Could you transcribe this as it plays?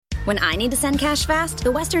When I need to send cash fast,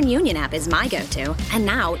 the Western Union app is my go-to. And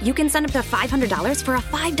now you can send up to $500 for a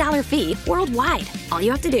 $5 fee worldwide. All you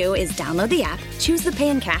have to do is download the app, choose the Pay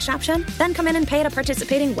in Cash option, then come in and pay at a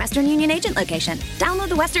participating Western Union agent location. Download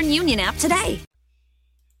the Western Union app today.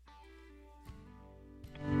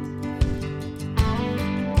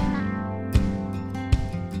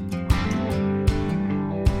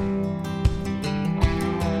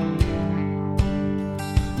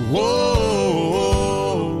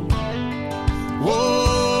 Whoa, whoa,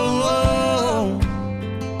 whoa.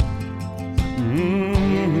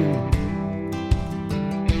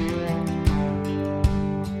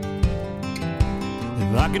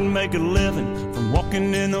 If I can make a living from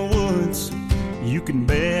walking in the woods, you can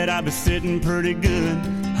bet I'd be sitting pretty good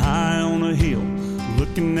high on a hill,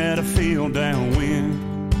 looking at a field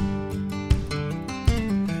downwind.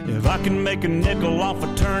 If I can make a nickel off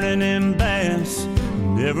of turning in bass,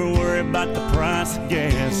 never worry about the price of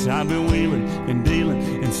gas, I've been wheeling and dealing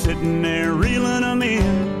and sitting there reeling them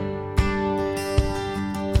in.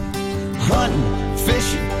 Hunting,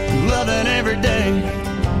 fishing, loving every day,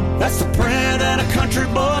 that's the prayer that a country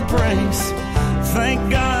boy prays.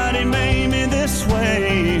 Thank God he made me this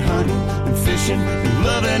way. Hunting and fishing and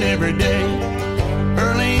loving every day.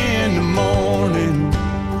 Early in the morning,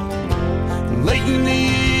 late in the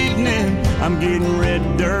evening, I'm getting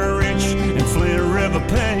red dirt rich and Flint River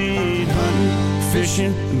paid. Hunting,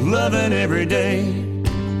 fishing, and loving every day.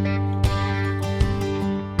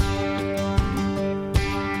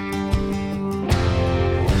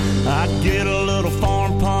 I get a little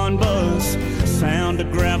farm pond buzz, sound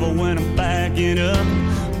of gravel when I'm backing up,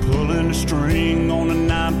 pulling a string on a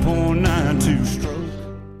 9.92 stroke.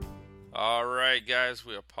 All right, guys,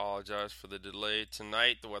 we apologize for the delay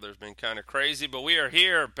tonight. The weather's been kind of crazy, but we are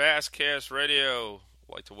here, Basscast Radio.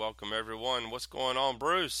 I'd like to welcome everyone. What's going on,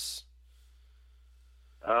 Bruce?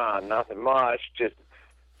 Nothing much. Just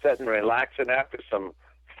sitting relaxing after some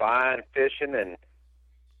fine fishing and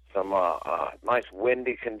some nice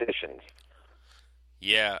windy conditions.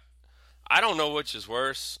 Yeah. I don't know which is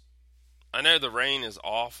worse. I know the rain is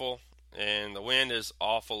awful and the wind is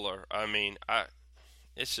awful.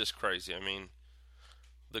 It's just crazy. I mean,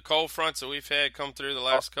 the cold fronts that we've had come through the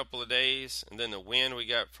last couple of days, and then the wind we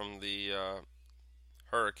got from the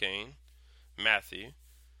hurricane, Matthew.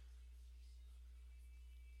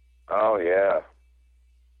 Oh, yeah.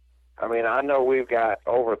 I mean, I know we've got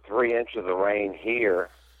over 3 inches of rain here.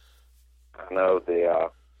 I know the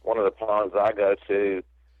one of the ponds I go to,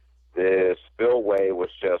 the spillway was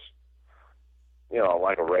just,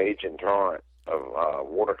 like a raging torrent of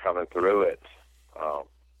water coming through it.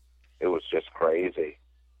 It was just crazy.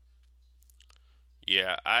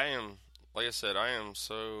 Yeah, I am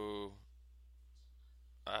so,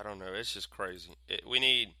 I don't know, it's just crazy. We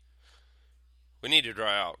need to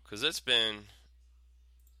dry out, because it's been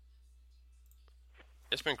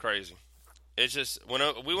crazy. It's just, when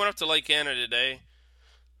we went up to Lake Anna today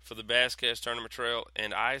for the Basscast Tournament Trail,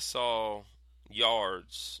 and I saw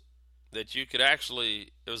yards that you could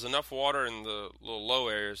actually, there was enough water in the little low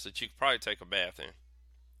areas that you could probably take a bath in.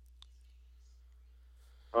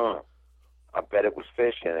 I bet it was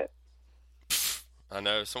fish in it. I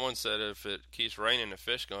know. Someone said if it keeps raining, the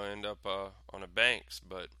fish going to end up on the banks,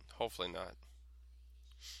 but hopefully not.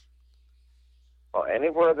 Well,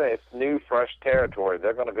 anywhere that's new, fresh territory,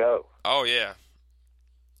 they're going to go. Oh, yeah.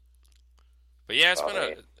 But yeah,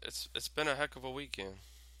 it's been a heck of a weekend.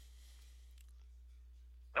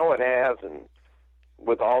 Oh, it has, and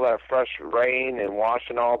with all that fresh rain and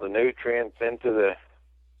washing all the nutrients into the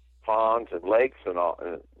ponds and lakes and all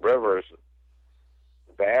and rivers,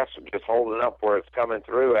 the bass are just holding up where it's coming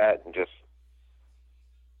through at and just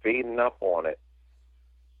feeding up on it.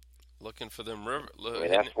 Looking for them river.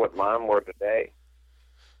 That's what mine were today.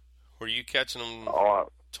 Were you catching them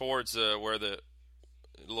towards towards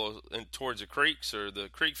the creeks or the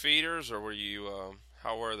creek feeders, or were you?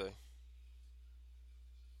 How were they?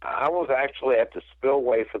 I was actually at the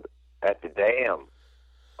spillway at the dam,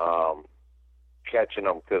 catching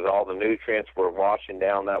them because all the nutrients were washing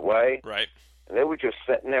down that way. Right. And they were just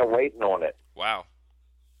sitting there waiting on it. Wow.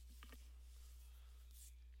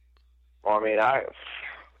 Well, I mean,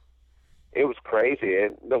 it was crazy.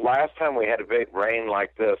 The last time we had a big rain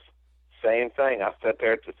like this, same thing. I sat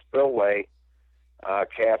there at the spillway,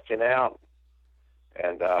 casting out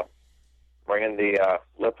and bringing the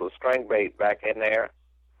lipless crankbait back in there,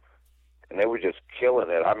 and they were just killing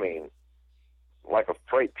it. I mean, like a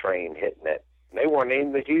freight train hitting it. And they weren't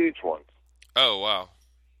even the huge ones. Oh, wow.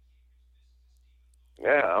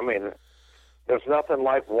 Yeah, I mean, there's nothing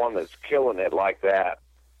like one that's killing it like that.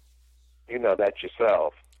 You know that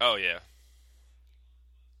yourself. Oh, yeah.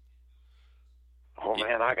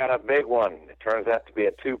 man, I got a big one. It turns out to be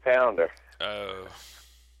a 2-pounder. Oh.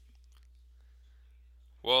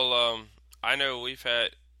 Well, I know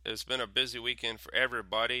it's been a busy weekend for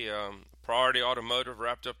everybody. Priority Automotive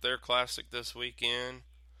wrapped up their classic this weekend.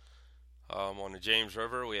 On the James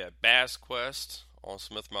River, we had Bass Quest on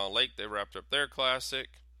SML Lake. They wrapped up their classic.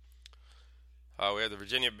 We had the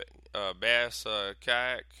Virginia Bass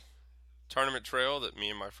Kayak Tournament Trail that me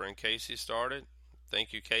and my friend Casey started.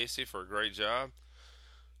 Thank you, Casey, for a great job.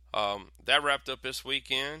 That wrapped up this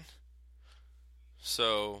weekend.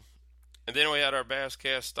 So, and then we had our Bass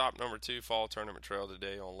Cast Stop number 2 Fall Tournament Trail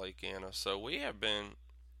today on Lake Anna. So we have been,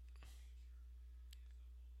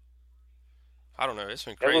 I don't know, it's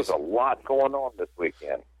been crazy. There was a lot going on this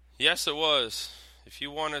weekend. Yes, it was. If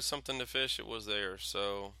you wanted something to fish, it was there.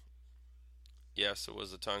 So, yes, it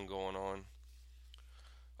was a ton going on.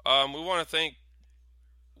 We want to thank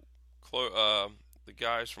the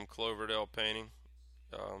guys from Cloverdale Painting.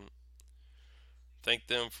 Thank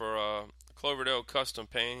them for Cloverdale Custom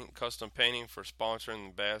Painting for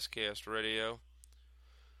sponsoring the Basscast Radio.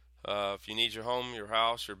 If you need your home, your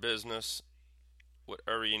house, your business,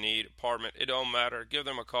 whatever you need, apartment, it don't matter. Give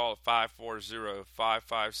them a call at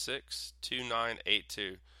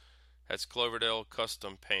 540-556-2982. That's Cloverdale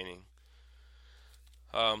Custom Painting.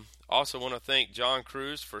 Also want to thank John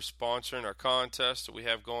Cruz for sponsoring our contest that we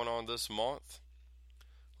have going on this month.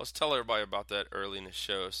 Let's tell everybody about that early in the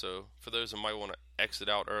show. So for those who might want to exit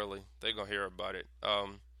out early, they're going to hear about it.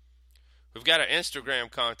 We've got an Instagram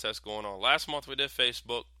contest going on. Last month we did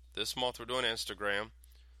Facebook. This month we're doing Instagram.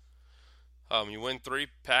 You win 3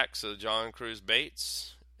 packs of John Cruz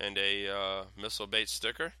baits and a missile bait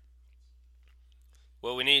sticker.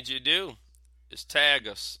 What we need you to do is tag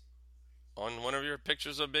us on one of your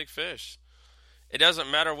pictures of big fish. It doesn't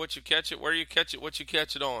matter what you catch it, where you catch it, what you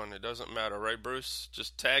catch it on. It doesn't matter, right, Bruce?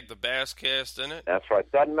 Just tag the Basscast in it. That's right.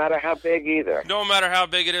 Doesn't matter how big either. Don't matter how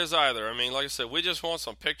big it is either. I mean, like I said, we just want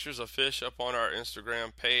some pictures of fish up on our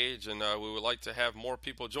Instagram page, and we would like to have more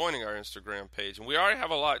people joining our Instagram page. And we already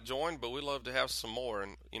have a lot joined, but we'd love to have some more.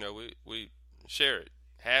 And, you know, we share it.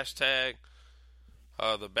 Hashtag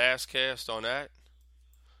the Basscast on that.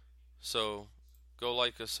 So go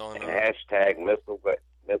like us on... and hashtag missile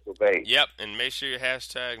bait. Yep, and make sure you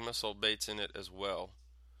hashtag missile baits in it as well.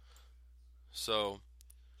 So,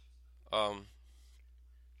 and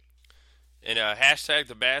hashtag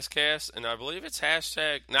the Basscast, and I believe it's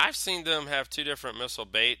hashtag. Now I've seen them have 2 different missile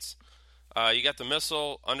baits. You got the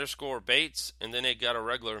missile _ baits, and then they got a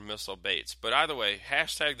regular missile baits. But either way,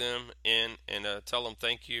 hashtag them in and tell them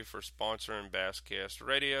thank you for sponsoring Basscast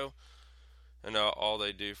Radio and all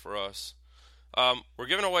they do for us. We're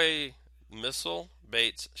giving away missile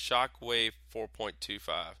baits Shockwave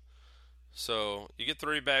 4.25. So you get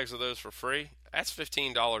 3 bags of those for free. That's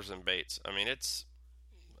 $15 in baits. I mean, it's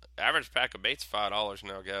average pack of baits $5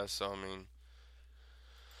 now, guys. So I mean,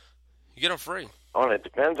 you get them free. Oh, and it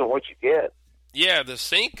depends on what you get. Yeah, the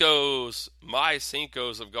Cincos, my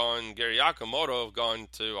Cincos have gone, Gary Yakamoto have gone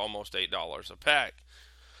to almost $8 a pack.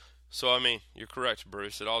 So I mean, you're correct,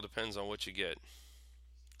 Bruce. It all depends on what you get.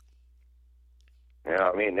 Yeah,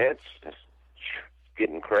 I mean, it's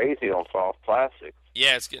getting crazy on soft plastics.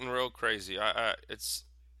 Yeah, it's getting real crazy. It's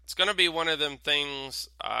going to be one of them things.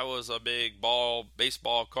 I was a big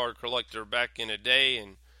baseball card collector back in the day,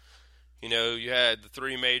 and you know, you had the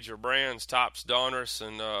 3 major brands, Topps, Donruss,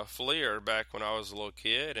 and Fleer back when I was a little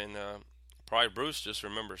kid, and probably Bruce just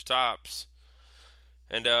remembers Topps.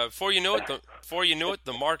 And before you knew it,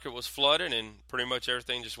 the market was flooded, and pretty much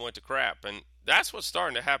everything just went to crap. And that's what's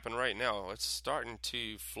starting to happen right now. It's starting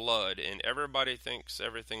to flood, and everybody thinks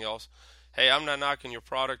everything else. Hey, I'm not knocking your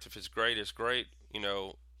product. If it's great, it's great, you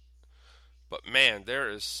know. But man,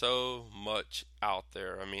 there is so much out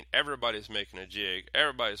there. I mean, everybody's making a jig.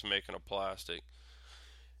 Everybody's making a plastic.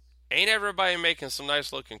 Ain't everybody making some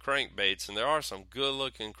nice looking crankbaits? And there are some good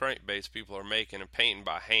looking crankbaits people are making and painting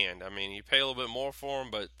by hand. I mean, you pay a little bit more for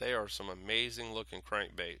them, but they are some amazing looking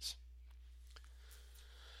crankbaits.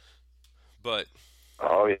 But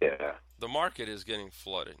oh yeah, the market is getting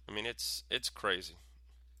flooded. I mean, it's crazy.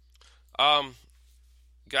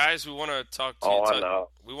 Guys, we want to talk to you. I know.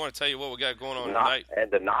 We want to tell you what we got going on tonight. And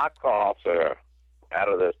the knockoffs are out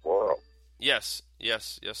of this world. Yes,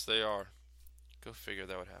 they are. Go figure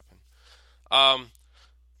that would happen.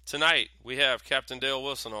 Tonight we have Captain Dale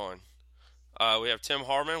Wilson on. We have Tim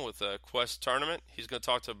Harman with the Quest Tournament. He's going to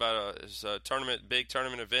talk about his big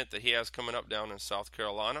tournament event that he has coming up down in South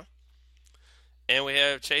Carolina. And we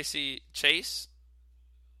have Chase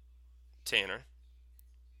Tanner.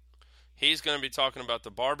 He's going to be talking about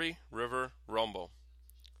the Barbie River Rumble.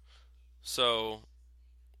 So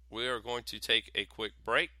we are going to take a quick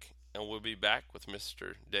break, and we'll be back with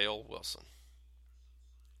Mr. Dale Wilson.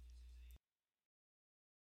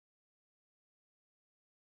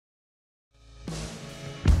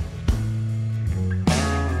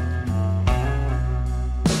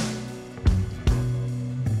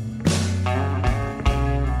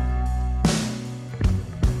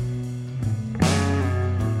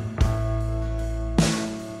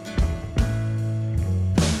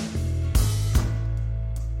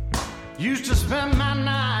 Used to spend my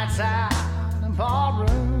nights out in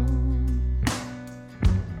ballroom.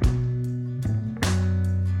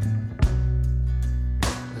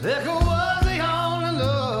 Liquor was the only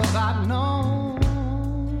love I'd known.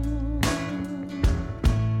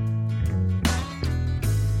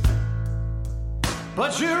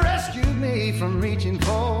 But you rescued me from reaching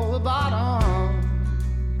for the bottom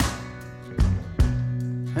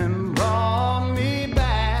and brought me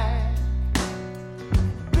back,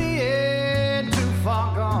 being too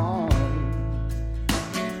far gone.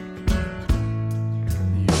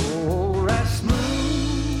 You're as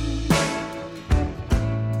smooth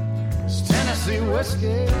as Tennessee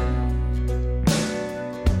whiskey.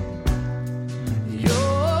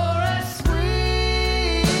 You're as sweet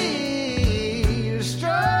as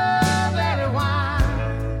strawberry wine.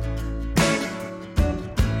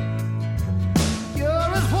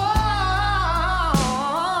 You're as warm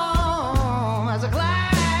as a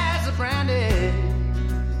glass of brandy.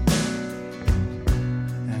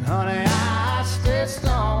 And honey, I stay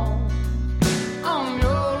strong on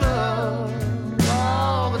your love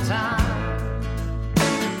all the time.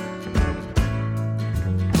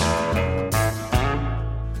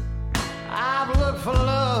 I've looked for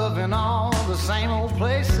love in all the same old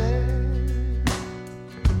places.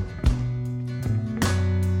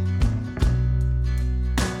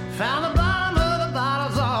 Found the bottom of the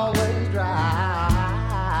bottle's always dry.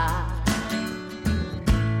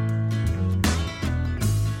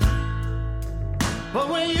 But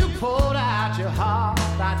when you poured out your heart,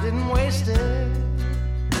 I didn't waste it.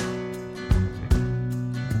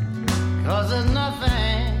 'Cause there's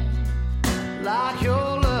nothing like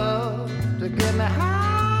your love to get me high.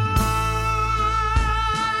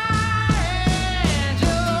 And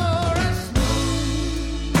you're as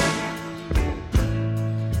smooth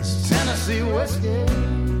as Tennessee whiskey.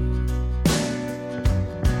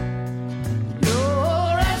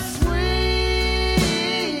 You're as sweet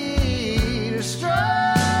as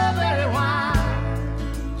strawberry wine.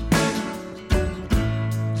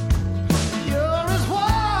 You're as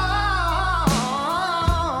warm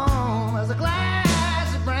as a glass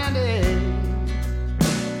of brandy.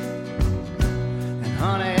 And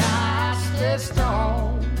honey, I stay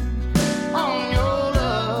strong on your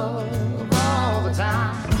love all the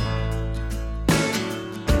time.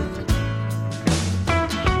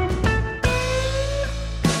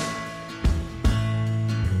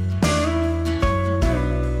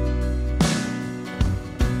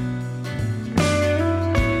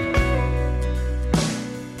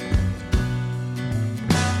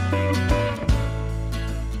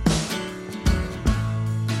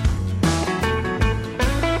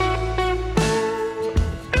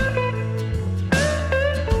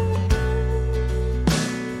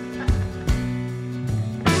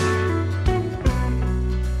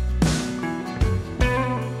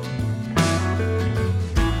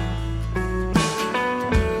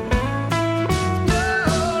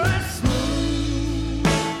 You're as smooth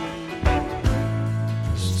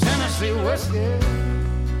as Tennessee whiskey.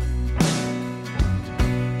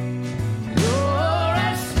 You're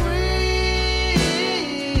as sweet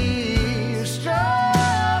as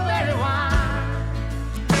strawberry wine.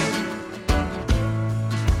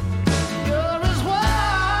 You're as warm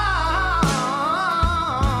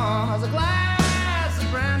as a glass of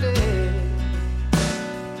brandy.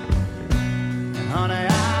 And honey,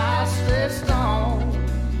 I stay strong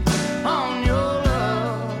on your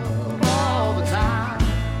love all the time.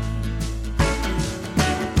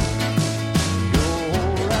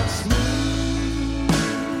 You're as smooth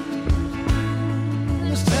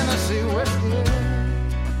as Tennessee whiskey.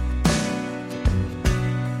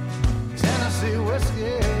 Tennessee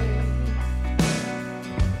whiskey.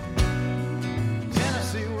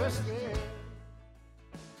 Tennessee whiskey.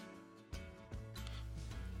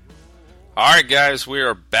 All right, guys, we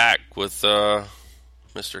are back with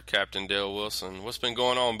Mr. Captain Dale Wilson. What's been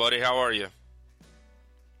going on, buddy? How are you?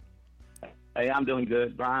 Hey, I'm doing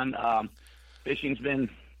good, Brian. Fishing's been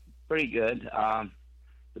pretty good. The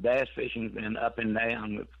bass fishing's been up and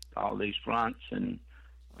down with all these fronts, and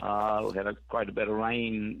we had quite a bit of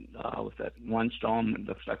rain with that one storm. It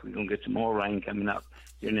looks like we're going to get some more rain coming up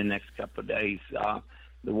during the next couple of days.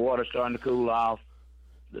 the water starting to cool off,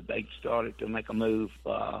 the bait started to make a move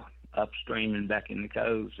upstream and back in the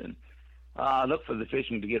coves, and I look for the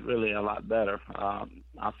fishing to get really a lot better.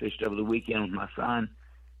 I fished over the weekend with my son.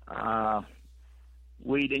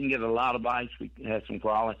 We didn't get a lot of bites. We had some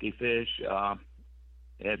quality fish.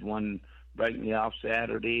 Had one break me off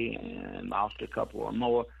Saturday and lost a couple or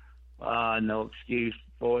more. No excuse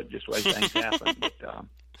for it, just the way things happen. But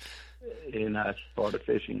it's part of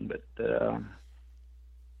fishing. But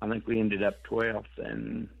I think we ended up 12th,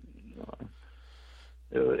 and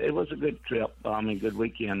it was a good trip. Good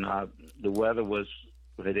weekend. The weather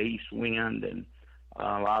had east wind, and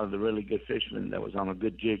a lot of the really good fishermen that was on a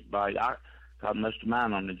good jig bite. I caught most of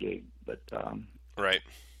mine on the jig, but right.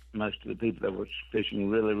 Most of the people that were fishing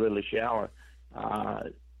really, really shallow,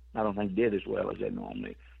 I don't think did as well as they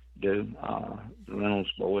normally do. The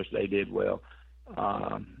Reynolds boys, they did well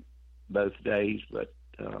both days, but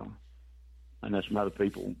I know some other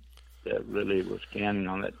people that really was counting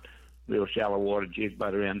on that real shallow water jig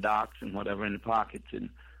bite around docks and whatever in the pockets, and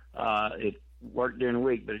it worked during the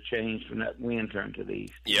week, but it changed when that wind turned to the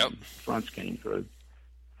east. Yep. Fronts came through.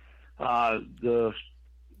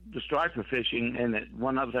 The striper fishing, and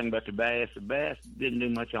one other thing about the bass didn't do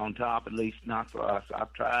much on top, at least not for us.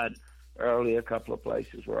 I've tried early a couple of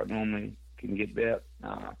places where I normally can get bit.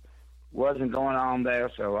 Wasn't going on there,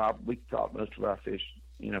 so we caught most of our fish,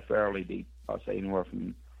 fairly deep. I'd say anywhere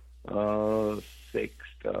from 6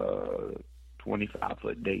 to 25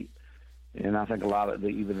 foot deep. And I think a lot of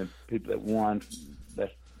even the people that won,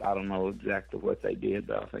 I don't know exactly what they did,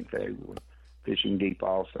 but I think they were fishing deep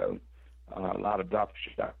also. A lot of drop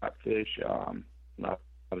shot fish, a lot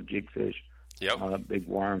of jig fish, big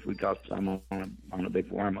worms. We caught some on a big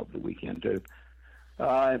worm over the weekend too.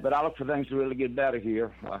 But I look for things to really get better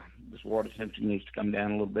here. This water temperature needs to come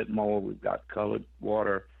down a little bit more. We've got colored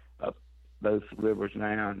water up both rivers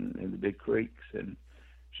now and in the big creeks, and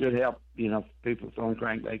should help, people throwing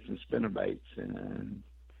crankbaits and spinnerbaits. And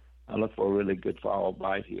I look for a really good fall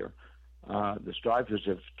bite here. The stripers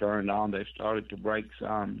have turned on. They started to break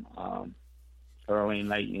some early and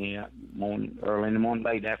late in the morning,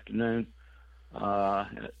 late afternoon. But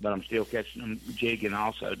I'm still catching them jigging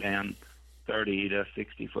also down 30 to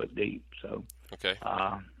 60 foot deep. So okay.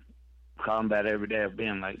 Caught them about every day I've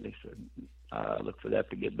been lately. So look for that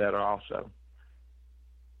to get better also.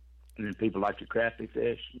 And then people like the crappie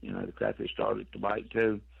fish. The crappie started to bite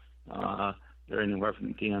too. They're anywhere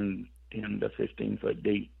from 10 to 15 foot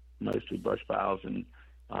deep, mostly brush piles and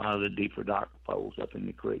the deeper dock poles up in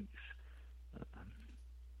the creeks.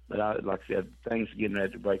 But like I said, things are getting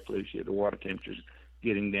ready to break loose here. The water temperature's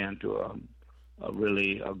getting down to a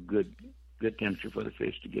really good temperature for the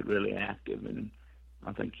fish to get really active, and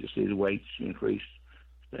I think you'll see the weights increase,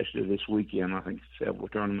 especially this weekend. I think several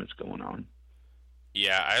tournaments going on.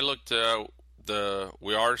 Yeah, I looked.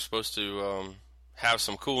 We are supposed to have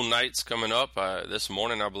some cool nights coming up. This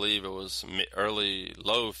morning, I believe it was early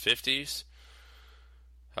low 50s.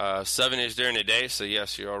 70s during the day, so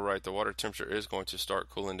yes, you're all right. The water temperature is going to start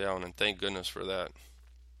cooling down, and thank goodness for that.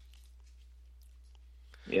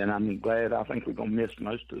 Yeah, and I'm glad. I think we're going to miss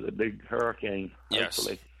most of the big hurricane,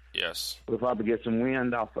 hopefully. Yes. We'll probably get some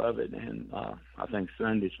wind off of it, and I think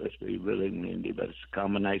Sunday's supposed to be really windy, but it's a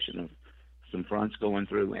combination of some fronts going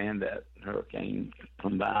through and that hurricane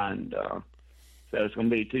combined. So it's going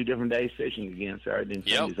to be 2 different days fishing again. Saturday and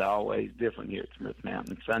Sunday's always different here at Smith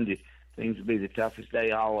Mountain. Sunday seems to be the toughest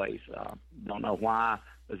day always. Don't know why,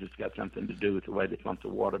 but it's got something to do with the way they pump the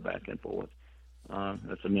water back and forth.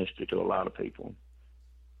 That's a mystery to a lot of people.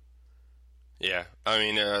 Yeah,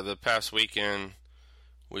 the past weekend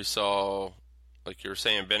we saw, like you were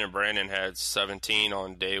saying, Ben and Brandon had 17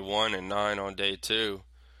 on day 1 and 9 on day 2.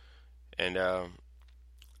 And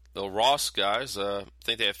the Ross guys, I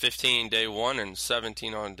think they had 15 day 1 and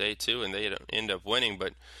 17 on day 2, and they end up winning.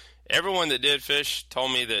 But everyone that did fish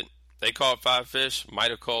told me that they caught 5 fish,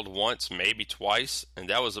 might have called once, maybe twice, and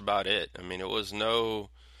that was about it. It was no,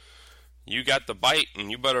 you got the bite and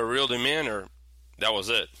you better reeled him in, or that was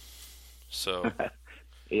it. So,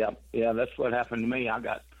 yeah, that's what happened to me. I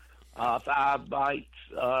got 5 bites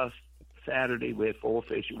Saturday. We had 4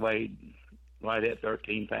 fish that weighed right at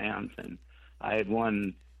 13 pounds, and I had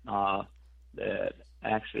one that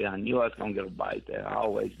actually I knew I was going to get a bite there. I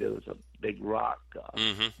always do. It was a big rock,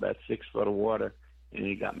 about 6 foot of water, and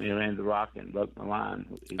he got me around the rock and broke my line.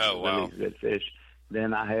 He's a really good fish.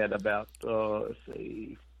 Then I had about,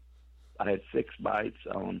 I had 6 bites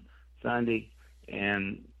on Sunday,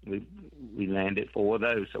 and we landed 4 of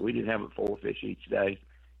those. So we did have 4 fish each day,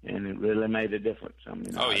 and it really made a difference. I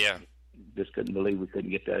just couldn't believe we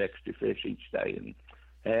couldn't get that extra fish each day. And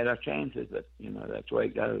had our chances. But that's the way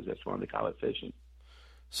it goes. That's why they call it fishing.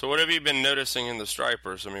 So what have you been noticing in the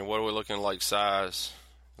stripers? I mean, what are we looking like size?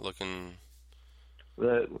 Well,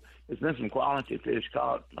 there's been some quality fish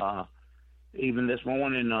caught. Even this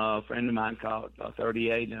morning, a friend of mine caught a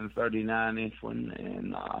 38 and a 39-inch one,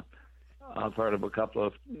 and I've heard of a couple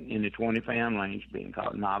of in the 20-pound range being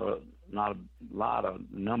caught. Not a lot of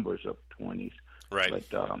numbers of 20s, right?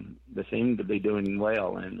 But they seem to be doing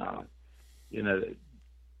well, and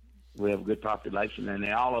we have a good population, and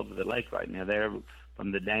they're all over the lake right now. They're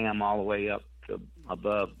from the dam all the way up to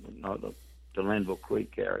above the Linville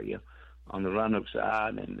Creek area on the Roanoke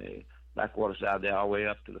side, and the backwater side. They're all the way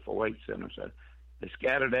up to the 4-H Center. So they're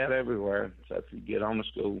scattered out everywhere. So if you get on the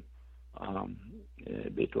school,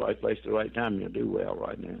 it'd be the right place at the right time. You'll do well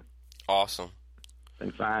right now. Awesome.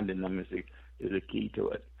 And finding them is the key to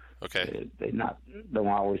it. Okay. They don't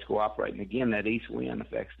always cooperate. And again, that east wind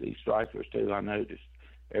affects these stripers too. I noticed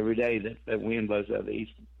every day that wind blows out of the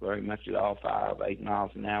east very much at all 5-8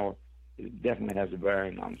 miles an hour. It definitely has a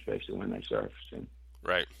bearing on them, especially when they surface.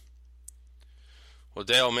 Right. Well,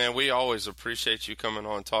 Dale, man, we always appreciate you coming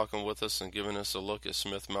on, talking with us, and giving us a look at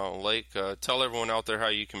Smith Mountain Lake. Tell everyone out there how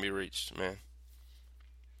you can be reached, man.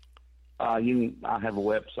 I have a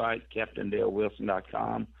website,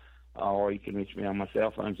 CaptainDaleWilson.com, or you can reach me on my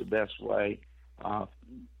cell phone. It's the best way. The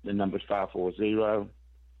number's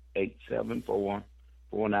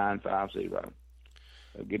 540-874-4950.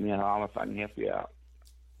 So give me a holler if I can help you out.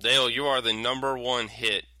 Dale, you are the #1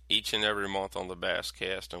 hit each and every month on the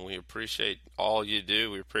Basscast, and we appreciate all you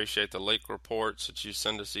do. We appreciate the lake reports that you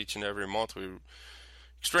send us each and every month. We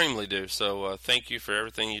extremely do. So thank you for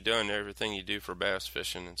everything you do and everything you do for bass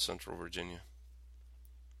fishing in Central Virginia.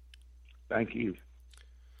 Thank you.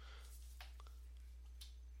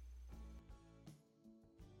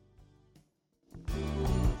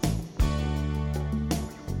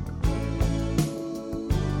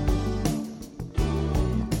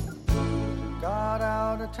 Got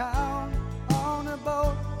out of town on a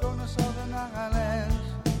boat going to Southern Islands,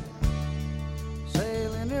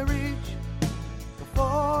 sailing to reach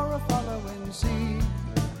before a following sea.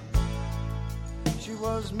 She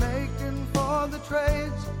was making for the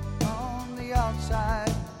trades on the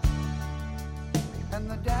outside and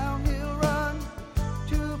the downhill run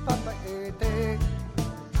to Papaete.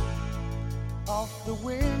 Off the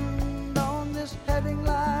wind on this heading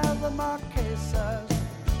line, the Marquesas.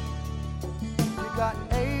 You got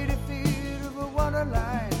 80 feet of a water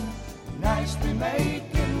line, nicely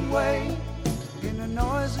making way. In a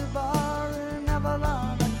noisy bar in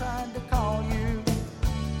Avalon, I tried to call you,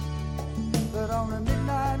 but on a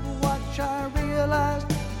midnight watch I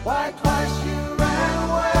realized why twice you ran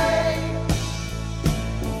away.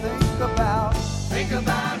 Think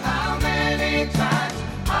about how many times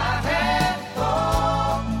I had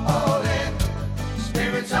fallen.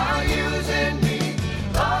 Spirits are using me,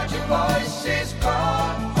 Lord, your voice is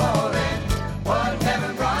calling. What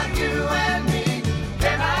heaven brought you and me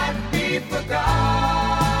cannot be forgotten.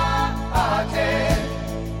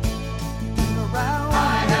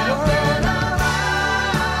 I have been around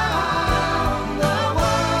the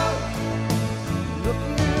world,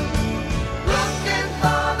 looking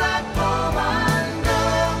for that woman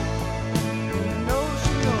girl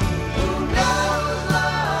who knows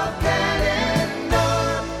love can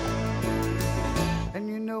endure, and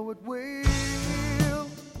you know it will.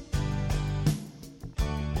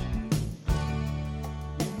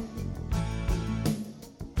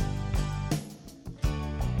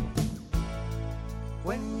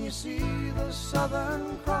 When you see the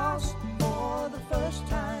Southern Cross for the first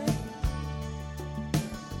time,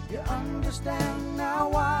 you understand now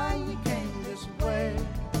why you came this way.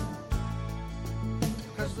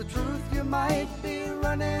 'Cause the truth you might be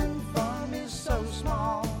running from is so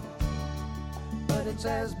small, but it's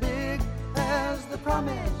as big as the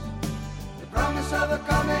promise of a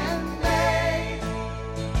coming day.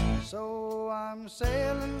 So I'm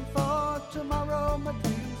sailing for tomorrow, my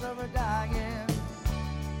dreams are a-dying,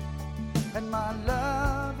 and my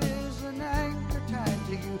love is an anchor tied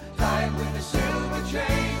to you, tied with a silver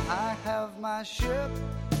chain. I have my ship,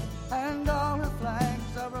 and all her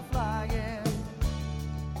flags are a-flying.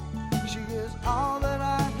 She is all that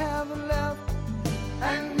I have left,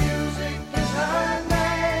 and music is her name.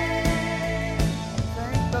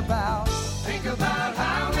 Think about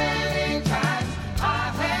how many times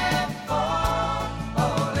I have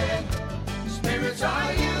fallen. Spirits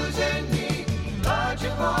are using me, Lord,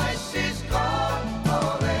 your voice is calling.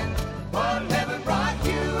 What heaven brought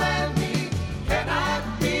you and me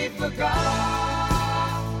cannot be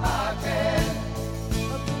forgotten. I've been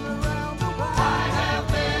around the world. I have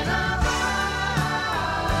been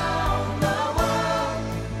around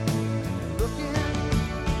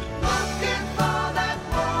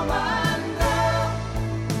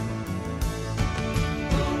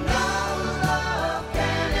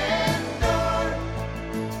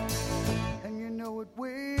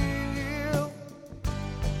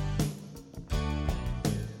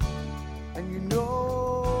you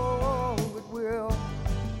know it will.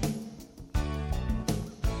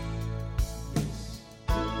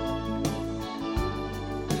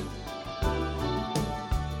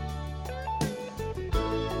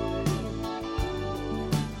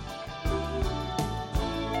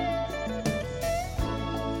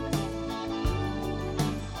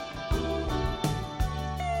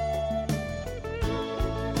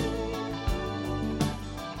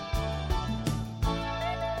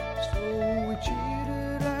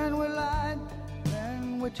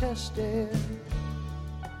 Tested,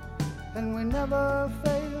 and we never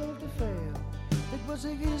failed to fail. It was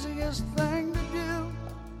the easiest thing to do.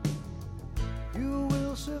 You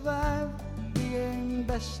will survive being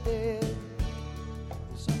bested.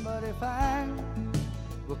 Somebody fine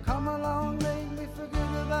will come along, make me forget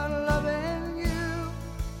about loving you.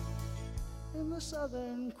 In the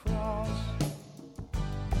Southern Cross.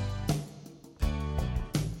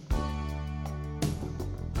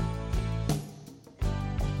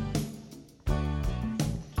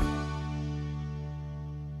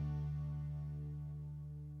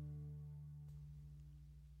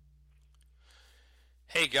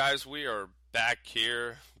 Hey guys, we are back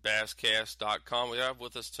here, Basscast.com. We have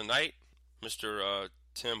with us tonight Mr.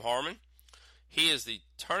 Tim Harman. He is the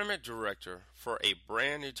tournament director for a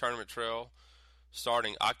brand new tournament trail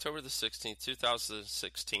starting October the 16th,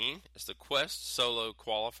 2016. It's the Quest Solo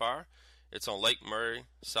Qualifier. It's on Lake Murray,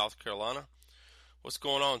 South Carolina. What's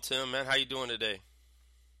going on, Tim, man? How you doing today?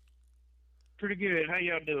 Pretty good. How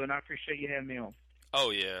y'all doing? I appreciate you having me on.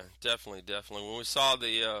 Oh yeah, definitely. When we saw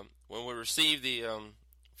when we received the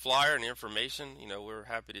flyer and information, we were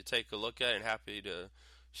happy to take a look at it and happy to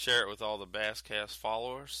share it with all the Basscast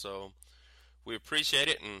followers. So we appreciate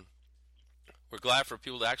it, and we're glad for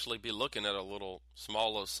people to actually be looking at a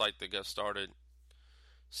small little site that got started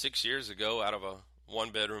 6 years ago out of a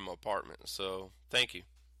one-bedroom apartment. So thank you.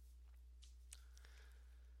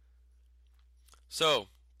 So,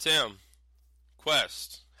 Tim,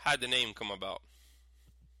 Quest, how'd the name come about?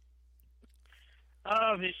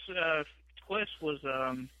 Quest was,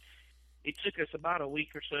 it took us about a week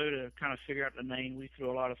or so to kind of figure out the name. We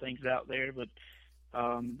threw a lot of things out there, but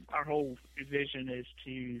our whole vision is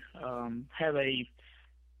to have a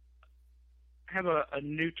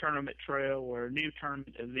new tournament trail or new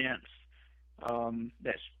tournament events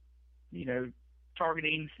that's,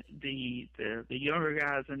 targeting the younger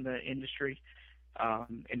guys in the industry,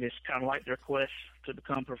 and it's kind of like their quest to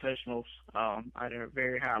become professionals at a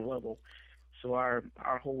very high level. So our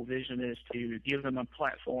whole vision is to give them a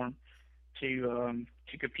platform to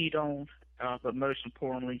compete on, but most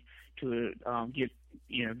importantly to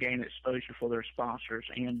gain exposure for their sponsors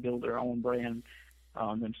and build their own brand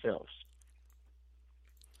themselves.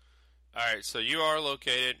 All right, so you are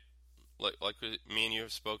located, like me and you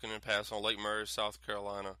have spoken in the past, on Lake Murray, South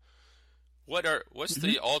Carolina. What's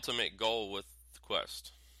the ultimate goal with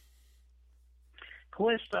Quest?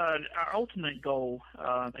 Quest, our ultimate goal,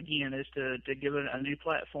 again, is to give it a new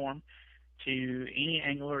platform to any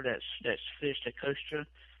angler that's fished a Costa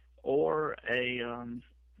or a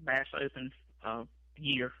Bass Open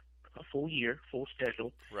full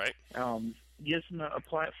schedule. Right. Gives them a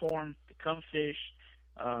platform to come fish.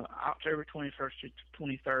 October 21st to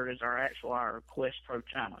 23rd is our Quest Pro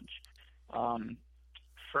Challenge.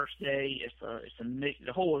 First day, it's a mix.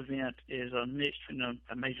 The whole event is a mix between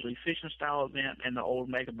a Major League Fishing style event and the old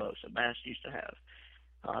mega boats that Bass used to have.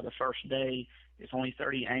 The first day, it's only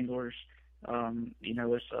 30 anglers. We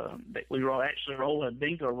actually roll a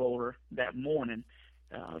bingo roller that morning.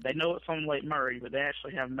 They know it's on Lake Murray, but they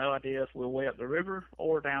actually have no idea if we're way up the river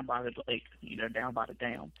or down by the lake, down by the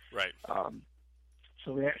dam. Right.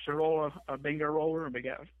 So we actually roll a bingo roller, and we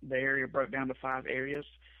got the area broke down to 5 areas.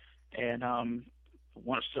 And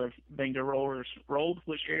once the bingo roller is rolled,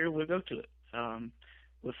 which area we'll go to it.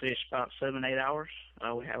 We'll fish about 7-8 hours.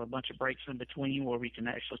 We have a bunch of breaks in between where we can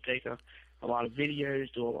actually take a lot of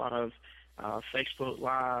videos, do a lot of Facebook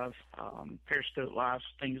Live, Periscope Live,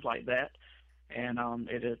 things like that. And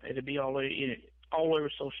it'll be all over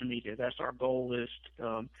social media. That's our goal, is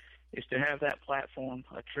to have that platform,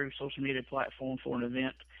 a true social media platform for an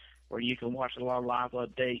event where you can watch a lot of live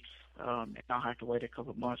updates and not have to wait a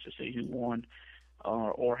couple of months to see who won,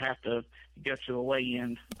 or have to go to a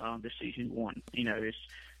weigh-in to see who won. It's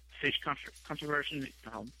fish conservation,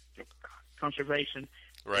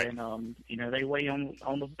 right. And they weigh on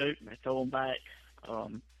the boat and they throw them back.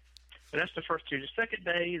 But that's the first 2. The second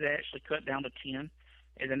day, they actually cut down to 10,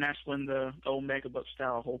 and then that's when the old mega boat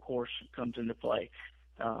style whole course comes into play.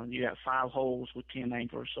 You got 5 holes with 10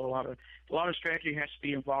 anglers, so a lot of strategy has to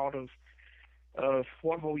be involved of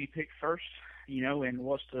what hole you pick first. and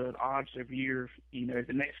what's the odds of the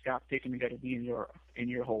next guy picking to be in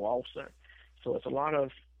your hole also. So it's a lot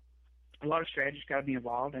of strategies got to be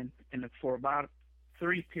involved, and for about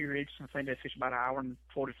 3 periods, I think they fish about an hour and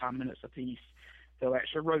 45 minutes apiece. They'll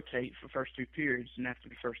actually rotate for the first 2 periods, and after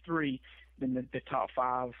the first 3, then the top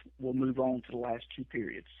 5 will move on to the last 2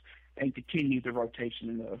 periods and continue the rotation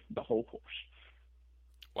in the whole course.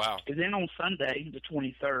 Wow. And then on Sunday, the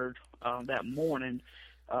 23rd, that morning,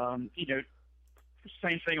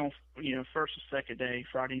 same thing on, first and second day,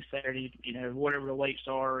 Friday and Saturday, whatever the weights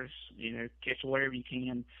are, catch whatever you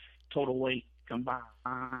can, total weight combined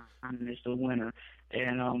is the winner.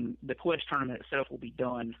 And the Quest tournament itself will be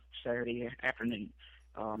done Saturday afternoon.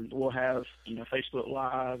 We'll have, Facebook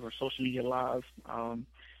Live or social media live,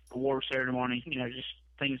 award ceremony, just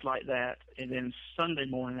things like that. And then Sunday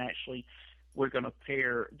morning, actually, we're going to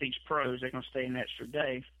pair these pros. They're going to stay an extra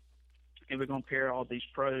day, and we're going to pair all these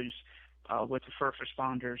pros with the first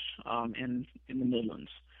responders in the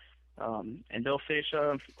Midlands. And they'll fish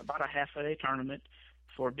about a half-a-day tournament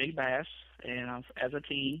for big bass and as a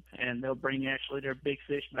team, and they'll bring actually their big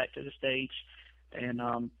fish back to the stage.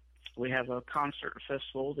 And we have a concert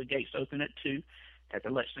festival. The gates open at 2 at the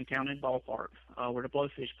Lexington County Ballpark, where the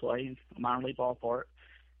Blowfish play, a minor league ballpark.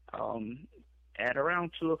 At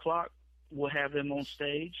around 2 o'clock, we'll have them on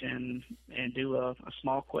stage and do a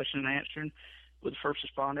small question and answering with the first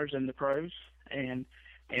responders and the pros, and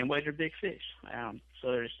weigh their big fish.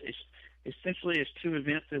 So it's essentially 2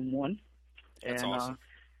 events in one. That's and awesome.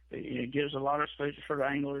 It gives a lot of exposure for the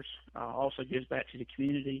anglers. Also gives back to the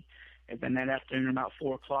community. And then that afternoon, about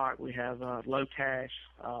 4 o'clock, we have Low Cash,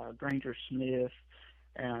 Granger Smith,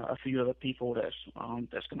 and a few other people that's going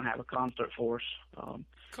to have a concert for us.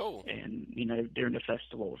 Cool. And during the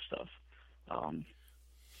festival and stuff.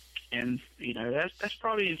 And that's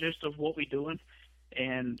probably the gist of what we're doing.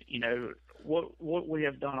 And what we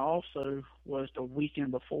have done also was the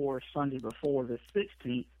weekend before, Sunday before the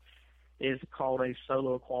 16th, is called a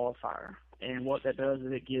solo qualifier. And what that does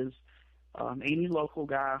is it gives any local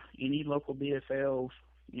guy, any local BFL,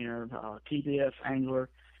 TBF angler,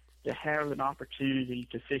 to have an opportunity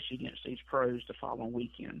to fish against these pros the following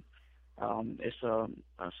weekend. It's a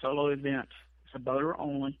solo event. It's a boater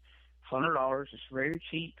only, $100. It's very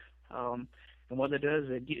cheap. And what it does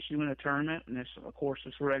is it gets you in a tournament, and of course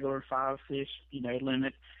it's regular 5 fish,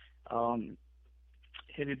 limit.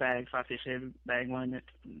 Heavy bag, 5 fish heavy bag limit.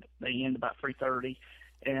 They end about 3:30,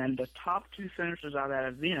 and the top 2 finishers out of that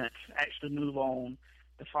event actually move on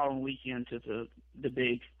the following weekend to the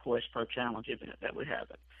big Quest Pro Challenge event that we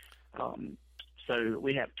have. So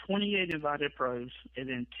we have 28 invited pros, and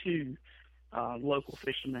then 2 local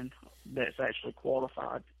fishermen that's actually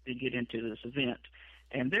qualified to get into this event,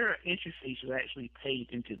 and their entry fees are actually paid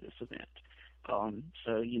into this event.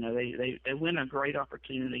 So they win a great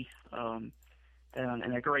opportunity.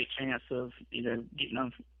 And a great chance of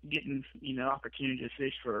getting opportunity to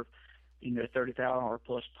fish for $30,000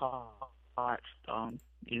 plus pot that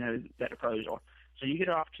the pros are. So you get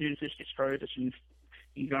an opportunity to fish this pro that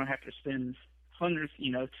you're going to have to spend hundreds,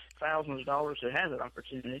 thousands of dollars to have that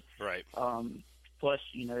opportunity. Right. Plus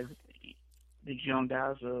these young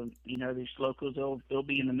guys, these locals, they'll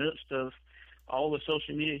be in the midst of all the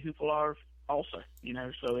social media hoopla also.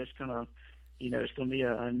 So it's gonna be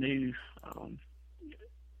a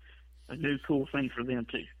new cool thing for them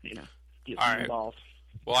too, get All right. involved.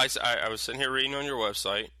 Well, I was sitting here reading on your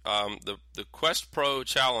website, the Quest Pro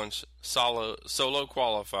Challenge solo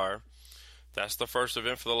qualifier. That's the first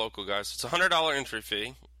event for the local guys. It's a $100 entry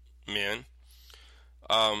fee, men.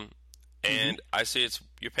 And I see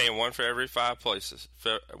you're paying one for every 5 places,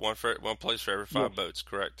 one place for every 5 boats,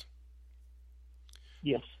 correct?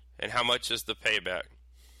 Yes. And how much is the payback?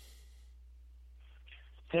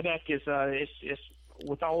 Payback is it's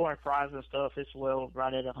with all our prizes and stuff, it's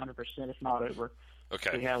right at 100%, if not over.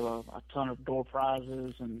 Okay. We have a ton of door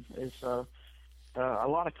prizes, and it's a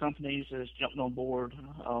lot of companies has jumped on board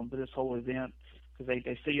with this whole event because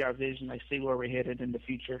they see our vision, they see where we're headed in the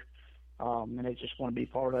future, and they just want to be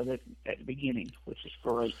part of it at the beginning, which is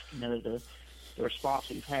great. The response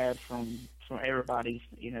we've had from everybody,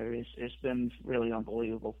 it's been really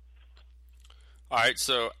unbelievable. All right,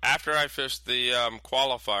 so after I fish the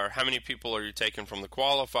qualifier, how many people are you taking from the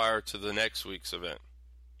qualifier to the next week's event?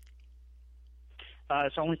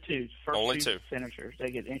 It's only 2. Only 2 finishers.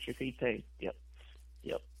 They get entry fee paid. Yep.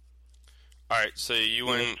 All right, so you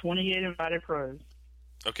win 28 invited pros.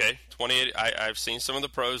 Okay, 28. I've seen some of the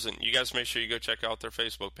pros, and you guys make sure you go check out their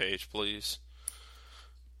Facebook page, please.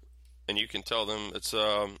 And you can tell them it's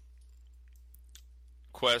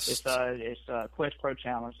Quest. It's Quest Pro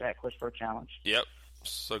Challenge, at Quest Pro Challenge. Yep.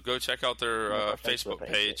 So go check out their Facebook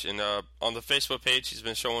page. And on the Facebook page, he's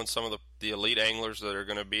been showing some of the elite anglers that are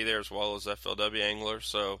going to be there, as well as FLW anglers.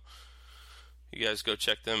 So you guys go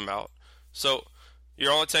check them out. So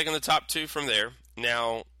you're only taking the top 2 from there.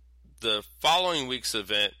 Now, the following week's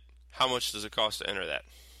event, how much does it cost to enter that?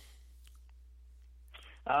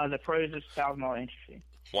 The pros is $1,000 entry fee.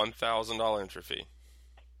 $1,000 entry fee.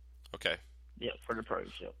 Okay. Yep, for the pros.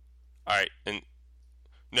 Yep. All right, and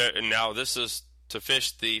now this is to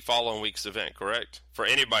fish the following week's event, correct? For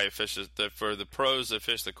anybody that fishes, for the pros that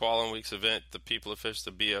fish the following week's event, the people that fish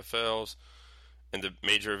the BFLs, and the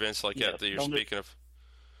major events like that you're speaking of.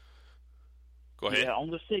 Go ahead. Yeah, on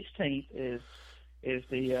the 16th is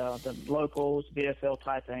the locals BFL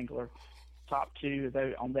type angler. Top 2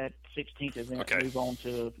 on that 16th event move on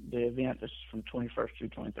to the event that's from 21st through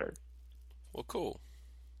 23rd. Well, cool.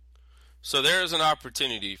 So there is an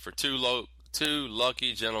opportunity for two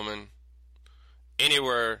lucky gentlemen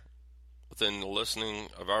anywhere within the listening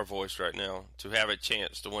of our voice right now to have a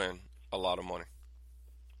chance to win a lot of money.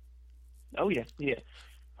 Oh, yeah.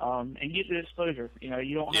 And get the exposure.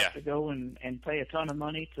 You don't have to go and pay a ton of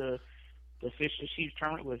money to fish this huge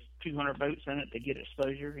tournament with 200 boats in it to get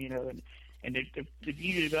exposure, And the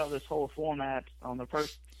beauty about this whole format on the Pro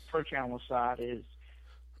Channel side is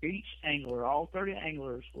each angler, all 30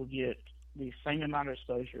 anglers, will get the same amount of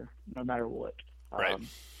exposure no matter what. Right.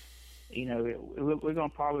 We're going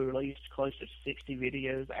to probably release close to 60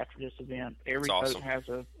 videos after this event. Every boat has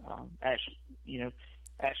a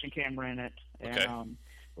action camera in it, and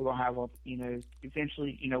we're going to have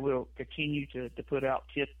eventually, we'll continue to put out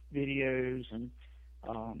tip videos and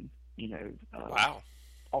wow.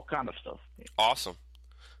 all kind of stuff. Awesome.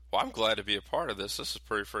 Well, I'm glad to be a part of this. This is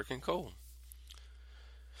pretty freaking cool.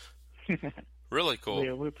 Really cool.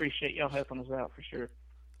 Yeah, we appreciate y'all helping us out for sure.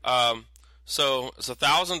 So it's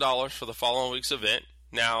 $1,000 for the following week's event.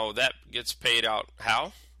 Now that gets paid out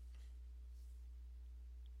how?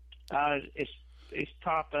 It's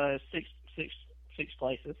top six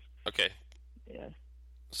places. Okay. Yeah.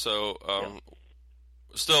 So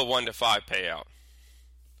still 1 to 5 payout.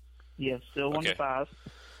 Yeah, still 1 to 5.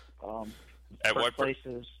 At what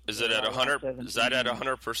places? Is it at 100? Is that at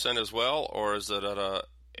 100% as well, or is it at a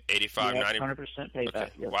 85, 90? 100% payback. Okay.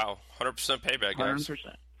 Yes. Wow, 100% payback, guys.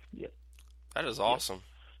 100%. Yep. That is awesome. Yep.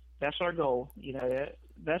 That's our goal.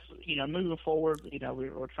 That's moving forward.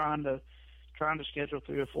 We're trying to schedule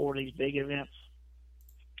 3 or 4 of these big events,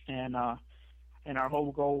 and our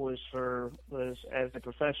whole goal was as a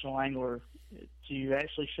professional angler to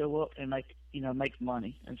actually show up and make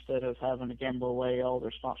money instead of having to gamble away all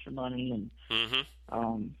their sponsor money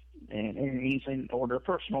and anything or their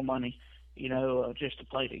personal money, just to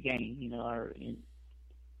play the game.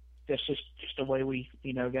 That's just the way we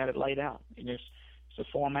got it laid out. And it's a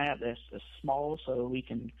format that's small, so we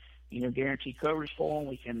can guarantee coverage for them.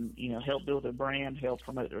 We can help build their brand, help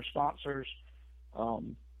promote their sponsors. So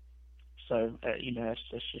that's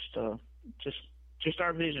just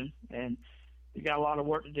our vision, and we got a lot of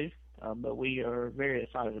work to do, but we are very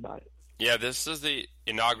excited about it. Yeah, this is the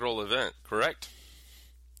inaugural event, correct?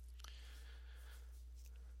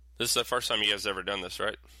 This is the first time you guys ever done this,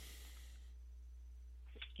 right?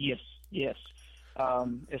 Yes.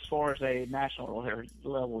 As far as a national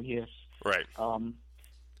level, yes. Right.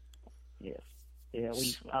 Yes. Yeah.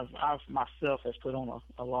 I've myself has put on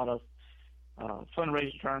a lot of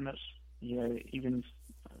fundraising tournaments. Even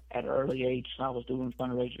at an early age, I was doing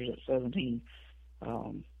fundraisers at 17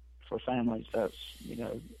 for families that's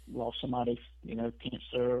lost somebody,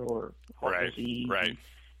 cancer or heart disease. Right.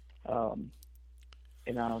 But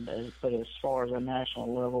as far as a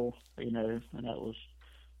national level, and that was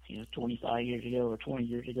 25 years ago or 20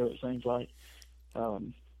 years ago, it seems like.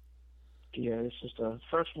 This is the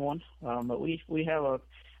first one. But we have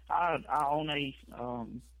I own a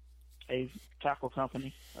tackle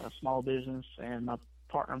company, a small business, and my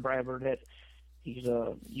partner Brad Knight, he's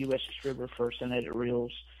a U.S. distributor for Synthetic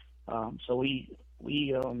Reels. So we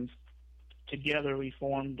together we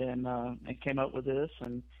formed and came up with this,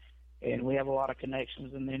 and we have a lot of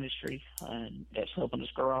connections in the industry, and that's helping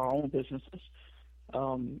us grow our own businesses.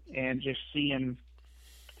 And just seeing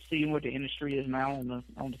what the industry is now on the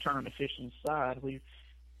tournament fishing side, we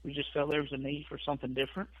just felt there was a need for something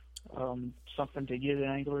different, something to give the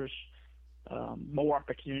anglers more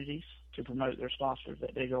opportunities to promote their sponsors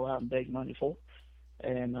that they go out and beg money for,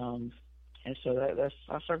 and so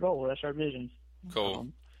that's our goal. That's our vision. Cool.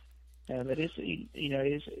 But it's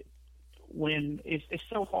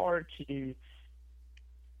so hard to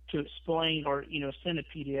explain or send a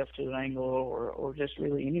PDF to an angler or just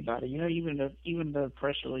really anybody. Even the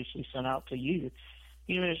press release we sent out to you,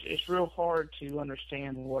 it's real hard to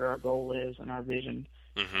understand what our goal is and our vision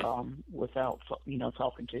without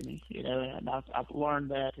talking to me. And I've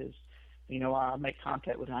learned that is, I make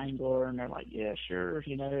contact with an angler and they're like, yeah, sure,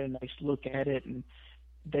 and they look at it and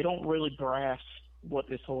they don't really grasp what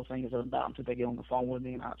this whole thing is about until they get on the phone with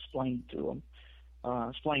me and I explain to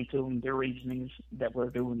them their reasonings that we're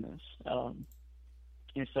doing this.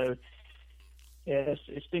 And so, yeah,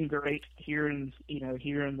 it's been great hearing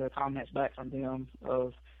the comments back from them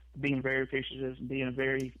of being very appreciative and being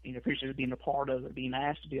very appreciative of being a part of it, being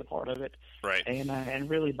asked to be a part of it, right? And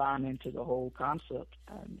really buying into the whole concept.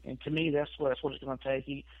 And to me, that's what it's going to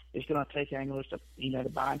take. It's going to take anglers to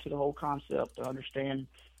buy into the whole concept, to understand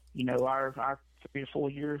our 3 to 4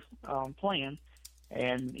 year plan,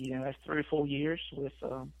 and that's 3 or 4 years with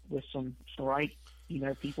some right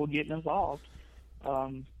people getting involved.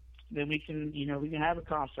 Then we can have a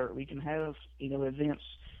concert, we can have events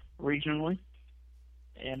regionally,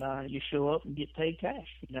 and you show up and get paid cash,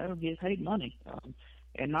 get paid money,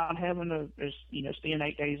 and not having to spend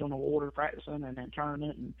 8 days on the water practicing and then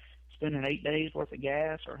tournament and spending 8 days worth of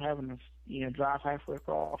gas, or having to drive halfway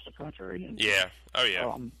across the country. And,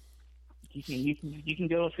 you can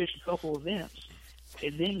go and fish a couple events,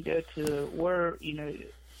 and then go to where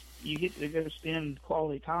you get to go spend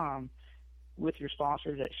quality time with your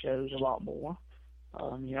sponsors that shows a lot more.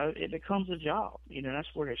 It becomes a job.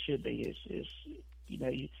 That's where it should be.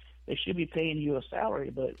 They should be paying you a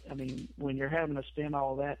salary, but I mean, when you're having to spend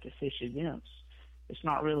all that to fish events, it's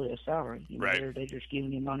not really a salary. Right. They're just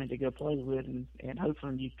giving you money to go play with, and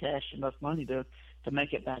hoping you cash enough money to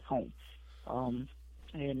make it back home.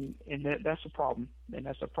 And that's a problem, and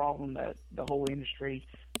that's a problem that the whole industry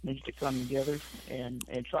needs to come together and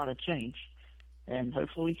try to change, and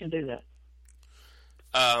hopefully we can do that.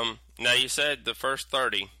 Now you said the first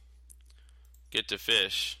 30 get to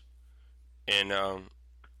fish in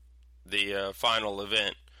the final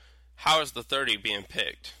event. How is the 30 being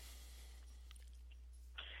picked?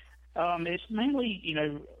 It's mainly,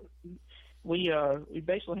 we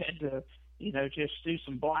basically had to, just do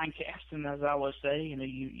some blind casting, as I would say.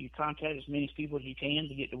 You contact as many people as you can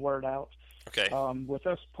to get the word out. Okay. With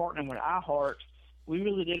us partnering with iHeart, we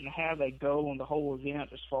really didn't have a goal on the whole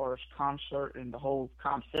event as far as concert and the whole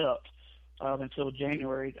concept until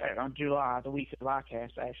July, the week of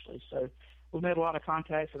ICAST, actually. So we made a lot of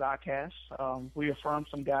contacts with ICAST. We affirmed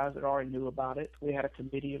some guys that already knew about it. We had a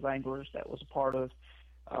committee of anglers that was a part of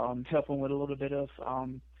helping with a little bit of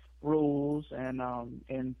rules and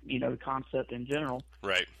concept in general.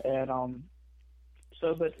 Right. And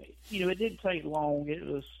but it didn't take long. It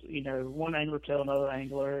was one angler tell another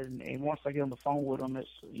angler, and once I get on the phone with them,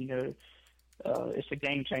 it's a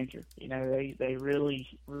game changer. They really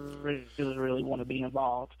want to be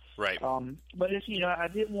involved. Right. But it's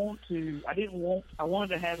I wanted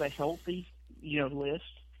to have a healthy list,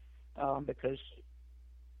 because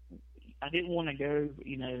I didn't want to go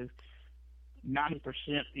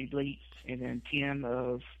 90% elites and then 10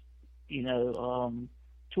 of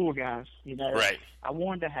tour guys. Right. I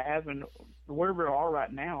wanted to have, and where we are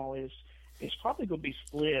right now is it's probably going to be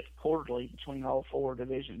split quarterly between all 4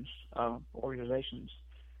 divisions, organizations,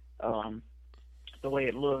 the way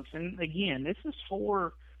it looks. And again, this is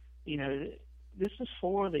for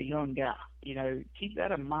the young guy. Keep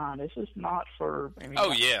that in mind. This is not for.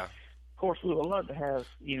 Of course, we would love to have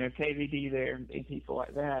KVD there and people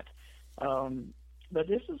like that. But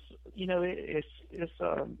this is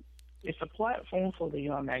it's a platform for the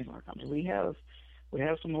young angler. I mean, we have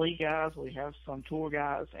some elite guys, we have some tour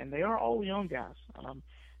guys, and they are all young guys.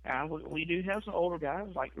 We do have some older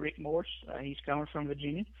guys like Rick Morse. He's coming from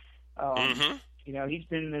Virginia. He's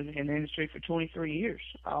been in the industry for 23 years,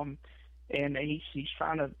 and he's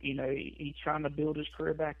trying to build his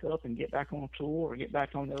career back up and get back on a tour or get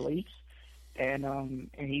back on the elites. And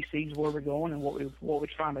he sees where we're going and what we're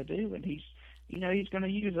trying to do, and he's going to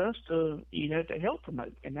use us to to help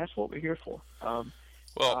promote, and that's what we're here for.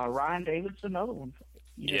 Ryan David's another one.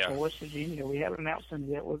 From West Virginia. We haven't announced him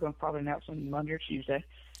yet. We're going to probably announce him Monday or Tuesday.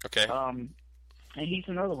 Okay. And he's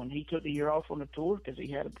another one. He took the year off on the tour because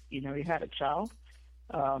he had a child,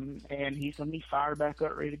 and he's going to be fired back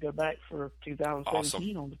up, ready to go back for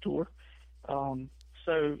 2017 on the tour.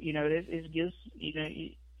 So it gives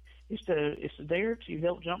it's there to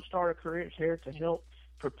help jumpstart a career. It's there to help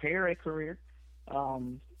prepare a career,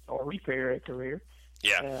 or repair a career.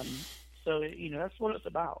 Yeah. So that's what it's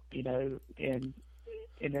about. And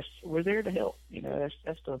we're there to help.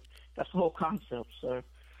 That's the whole concept. So.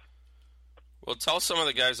 Well, tell some of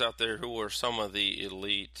the guys out there who are some of the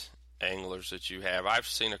elite anglers that you have. I've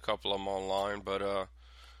seen a couple of them online, but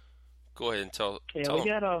go ahead and tell.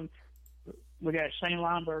 Yeah, we got Shane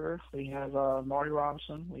Lineberger. We have Marty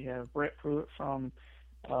Robinson. We have Brett Pruitt from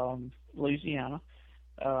Louisiana.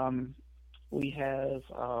 We have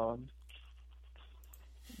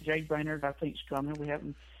Jake Brainerd, I think, is coming. We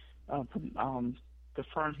haven't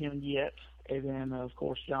confirmed him yet. And then, of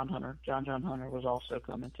course, John Hunter. John Hunter was also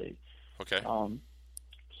coming, too. Okay.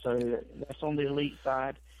 So that's on the elite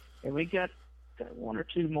side. And we got one or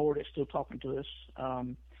two more that's still talking to us.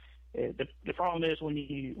 The problem is when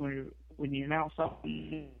you announce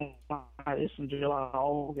something like this in July,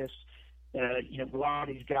 August, a lot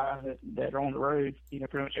of these guys that are on the road,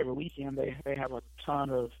 pretty much every weekend, they have a ton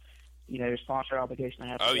of, sponsor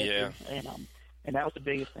obligation. Oh yeah. And that was the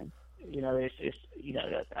biggest thing.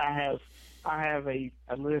 I have a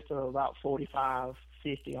list of about 45,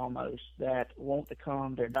 50 almost that want to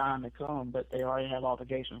come. They're dying to come, but they already have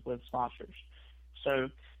obligations with sponsors. So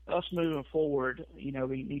us moving forward, we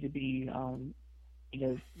need to be,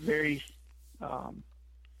 very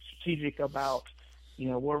strategic about,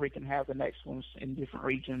 where we can have the next ones in different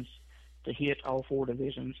regions to hit all four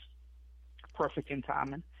divisions, perfect in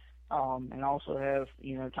timing, and also have,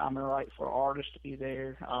 timing right for artists to be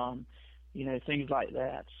there, things like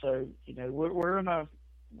that. So, we're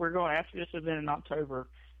going after this event in October.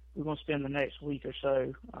 We're going to spend the next week or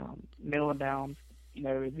so nailing down,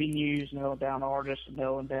 venues, nailing down artists,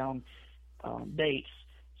 nailing down dates,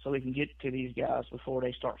 so we can get to these guys before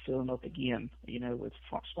they start filling up again, with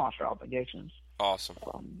sponsor obligations. Awesome.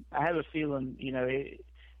 I have a feeling,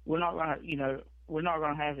 we're not going to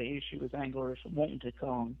have an issue with anglers wanting to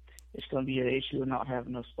come. It's going to be an issue of not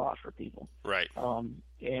having enough spots for people. Right. And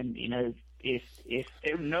if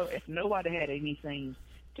nobody had anything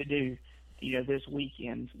to do, this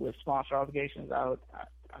weekend with sponsor obligations, I'd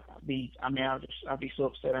be so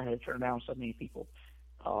upset I had to turn down so many people.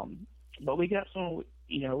 But we got some,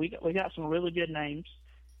 we got some really good names.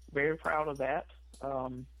 Very proud of that.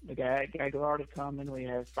 The guy Gallard coming. We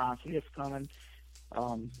have Brian Smith coming.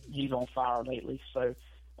 He's on fire lately. So,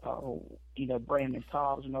 Brandon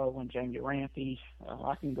Cobb's another one. Jamie Rampy.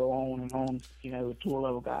 I can go on and on. With tour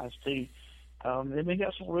level guys too. Then we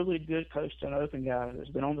got some really good coast and open guys that's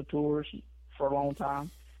been on the tours for a long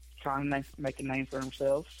time, trying to make a name for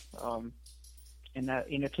themselves. And that,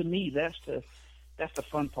 to me, that's the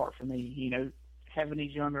fun part for me. Having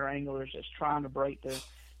these younger anglers that's trying to break the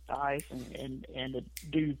ice and to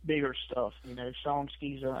do bigger stuff. Sean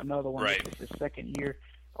Ski's another one. Right. It's his second year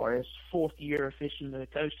or his fourth year fishing the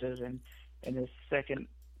coastas and his second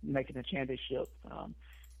making the championship.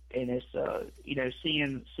 And it's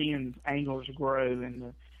seeing anglers grow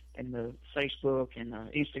in the Facebook and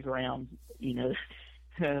Instagram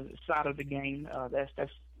side of the game. That's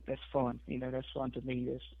fun. That's fun to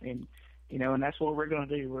me. And that's what we're going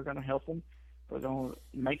to do. We're going to help them. We're going to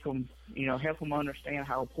make them, help them understand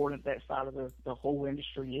how important that side of the whole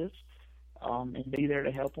industry is, and be there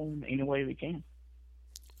to help them any way we can.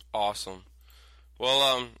 Awesome.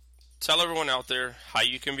 Well, tell everyone out there how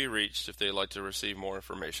you can be reached if they'd like to receive more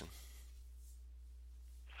information.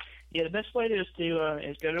 Yeah, the best way is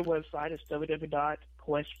to go to the website. It's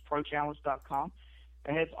www.questprochallenge.com.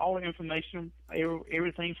 It has all the information,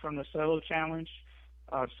 everything from the solo challenge,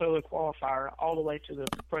 solo qualifier, all the way to the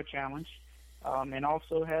pro challenge. And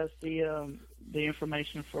also has the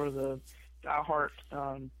information for the Die Heart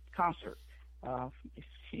concert.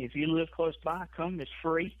 If you live close by, come. It's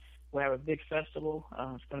free. We have a big festival.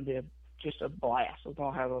 It's going to be just a blast. We're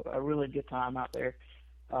going to have a really good time out there.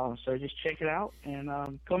 So just check it out and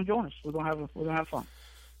come join us. We're going to have fun.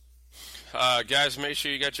 Guys, make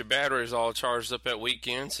sure you got your batteries all charged up at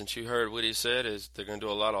weekend. Since you heard what he said, is they're going to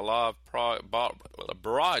do a lot of live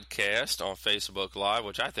broadcast on Facebook Live,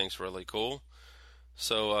 which I think is really cool.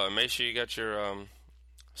 So make sure you got your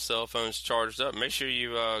cell phones charged up. Make sure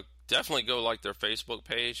you definitely go like their Facebook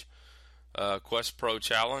page, Quest Pro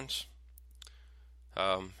Challenge.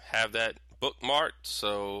 Have that bookmarked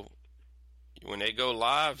so when they go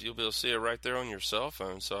live, you'll be able to see it right there on your cell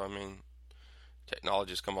phone. So,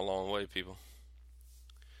 technology's come a long way, people.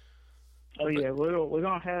 Oh yeah, we're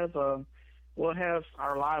gonna have we'll have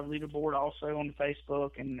our live leaderboard also on the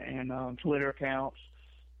Facebook and Twitter accounts.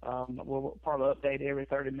 We'll probably update every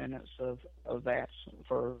 30 minutes of that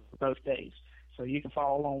for both days, so you can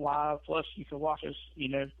follow along live. Plus, you can watch us,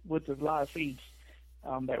 with the live feeds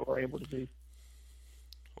that we're able to do.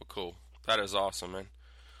 Well, cool. That is awesome, man.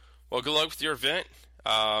 Well, good luck with your event.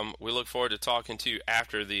 We look forward to talking to you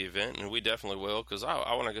after the event, and we definitely will, because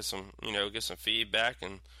I want to get some feedback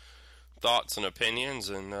and thoughts and opinions,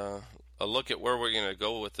 and a look at where we're going to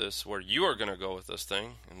go with this, where you are going to go with this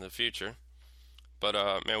thing in the future. But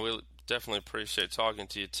man, we definitely appreciate talking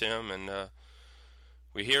to you, Tim, and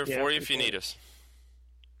We're here for you if you need us.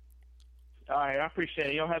 All right, I appreciate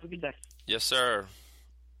it. Y'all have a good day. Yes, sir.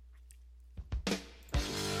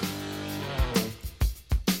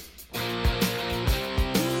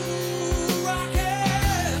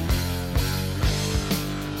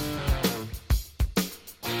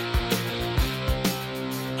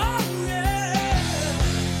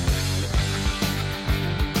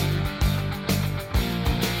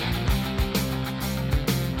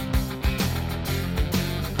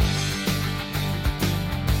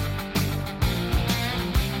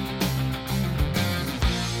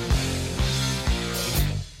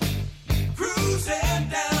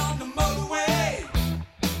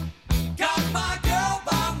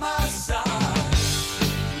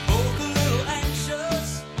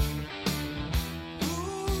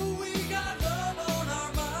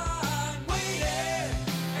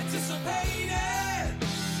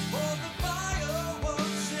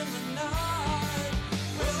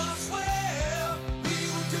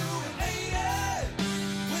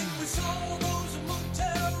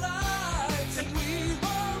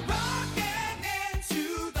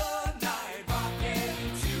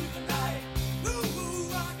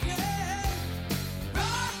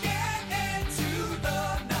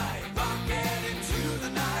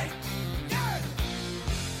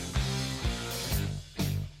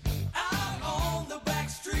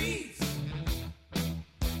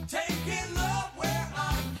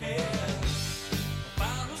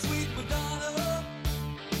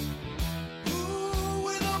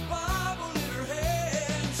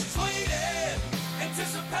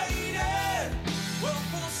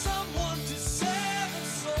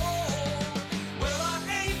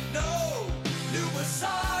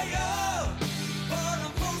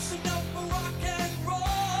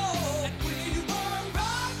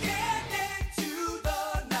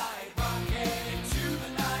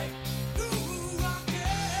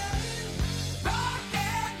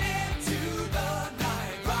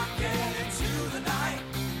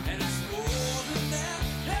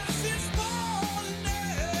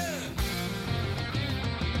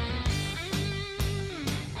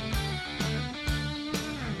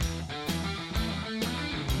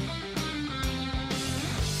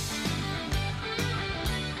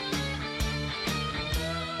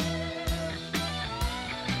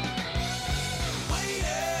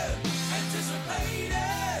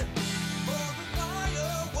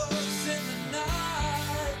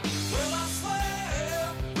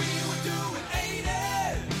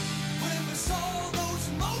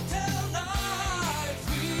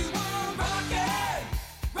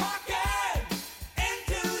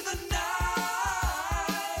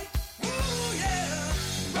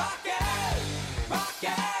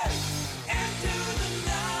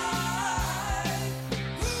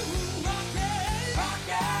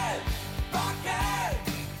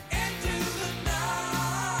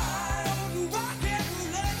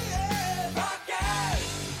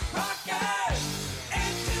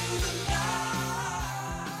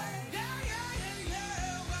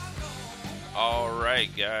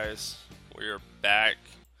 right, guys, we're back.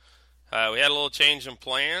 We had a little change in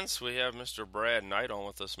plans. We have Mr. Brad Knight on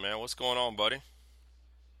with us, man. What's going on, buddy?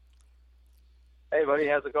 Hey, buddy,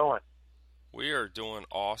 how's it going? We are doing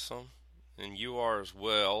awesome, and you are as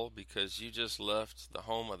well, because you just left the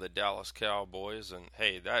home of the Dallas Cowboys, and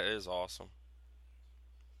hey, that is awesome.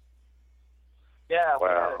 Yeah,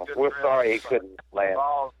 well, we're sorry he couldn't land.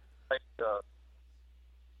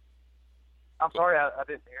 I'm sorry, I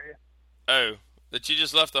didn't hear you. Oh, that you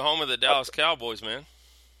just left the home of the Dallas Cowboys, man.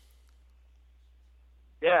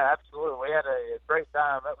 Yeah, absolutely. We had a great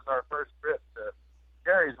time. That was our first trip to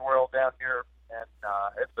Jerry's World down here, and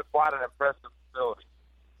it's quite an impressive facility.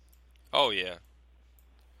 Oh, yeah.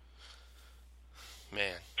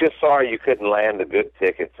 Man. Just sorry you couldn't land the good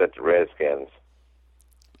tickets at the Redskins.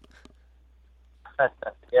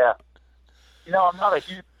 Yeah. You know, I'm not a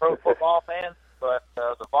huge pro football fan, but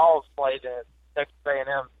the Vols played at Texas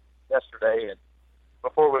A&M yesterday, and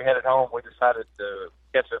before we headed home, we decided to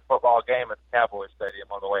catch a football game at the Cowboys Stadium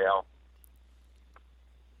on the way home.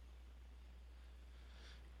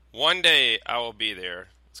 One day I will be there.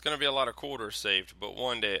 It's going to be a lot of quarters saved, but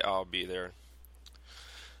one day I'll be there.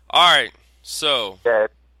 All right, so yeah,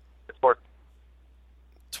 it's working.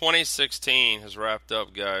 2016 has wrapped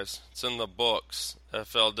up, guys. It's in the books,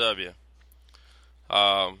 FLW.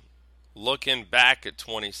 Looking back at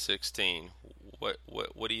 2016, what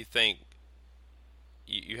do you think?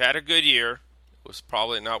 You had a good year. It was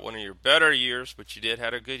probably not one of your better years, but you did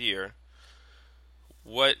had a good year.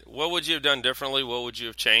 What would you have done differently? What would you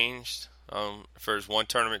have changed? If there's one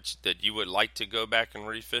tournament that you would like to go back and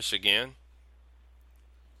refish again?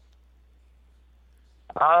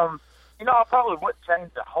 I probably wouldn't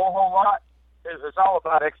change a whole lot. It's all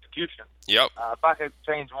about execution. Yep. If I could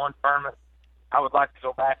change one tournament, I would like to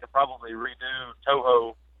go back and probably redo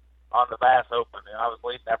Toho on the Bass Open. I was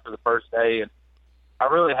leading after the first day, and I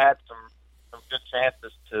really had some good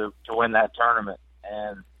chances to win that tournament,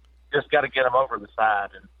 and just got to get them over the side.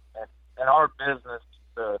 And in our business,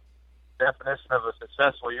 the definition of a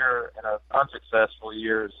successful year and an unsuccessful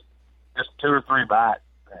year is just 2 or 3 bites,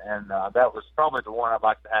 and that was probably the one I'd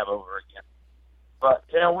like to have over again. But,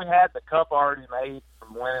 we had the Cup already made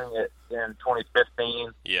from winning it in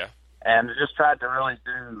 2015. Yeah. And just tried to really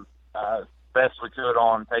do best we could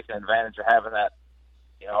on taking advantage of having that,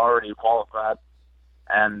 already qualified,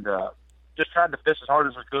 and just tried to fish as hard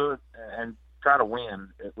as we could and try to win.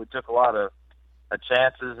 We took a lot of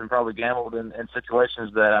chances and probably gambled in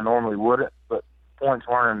situations that I normally wouldn't, but points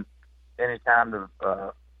weren't any time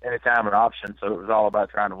an option, so it was all about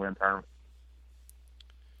trying to win tournaments.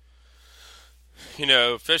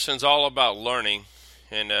 Fishing's all about learning,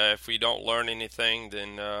 and if we don't learn anything,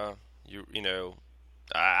 then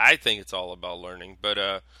I think it's all about learning.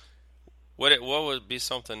 But what would be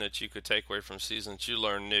something that you could take away from season that you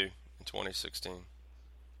learned new in 2016?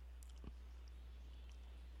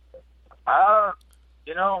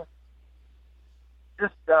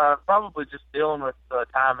 Probably just dealing with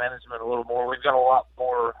time management a little more. We've got a lot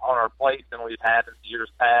more on our plate than we've had in years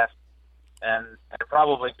past, and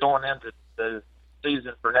probably going into the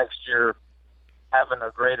season for next year, having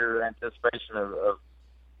a greater anticipation of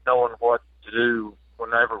knowing what to do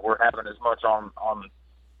whenever we're having as much on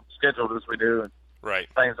schedule as we do, and right,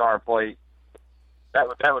 things on our plate. That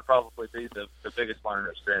would probably be the biggest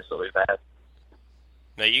learning experience that we've had.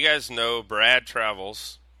 Now, you guys know Brad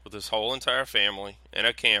travels with his whole entire family in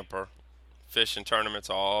a camper, fishing tournaments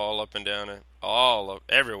all up and down it,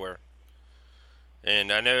 everywhere.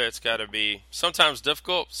 And I know it's got to be sometimes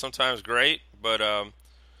difficult, sometimes great, but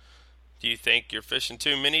do you think you're fishing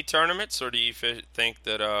too many tournaments, or do you think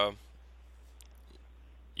that,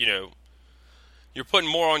 you're putting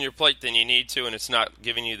more on your plate than you need to, and it's not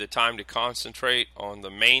giving you the time to concentrate on the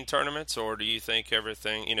main tournaments? Or do you think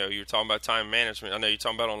everything, you're talking about time management. I know you're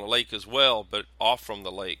talking about on the lake as well, but off from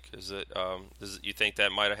the lake. You think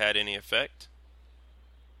that might have had any effect?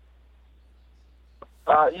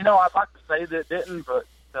 I'd like to say that it didn't, but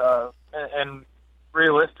in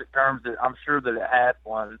realistic terms, I'm sure that it had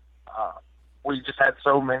one. We just had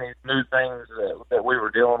so many new things that we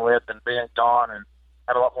were dealing with, and being gone, and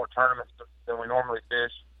had a lot more tournaments than we normally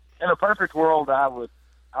fish. In a perfect world, I would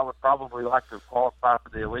probably like to qualify for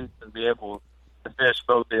the elites and be able to fish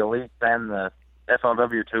both the elites and the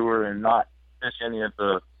FLW Tour and not fish any of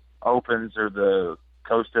the opens or the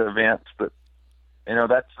Costa events. But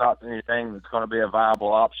that's not anything that's going to be a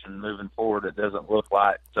viable option moving forward. It doesn't look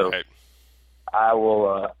like. So right. I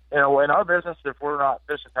will. In our business, if we're not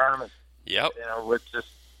fishing tournaments, yep.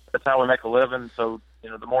 That's how we make a living. So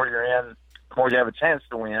the more you're in, the more you have a chance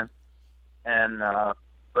to win. And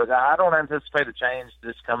but I don't anticipate a change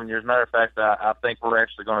this coming year. As a matter of fact, I think we're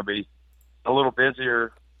actually going to be a little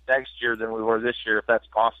busier next year than we were this year, if that's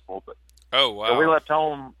possible. But oh wow! So we left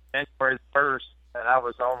home January 1st, and I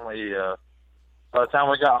was only by the time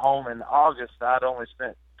we got home in August, I'd only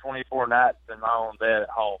spent 24 nights in my own bed at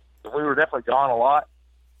home. So we were definitely gone a lot.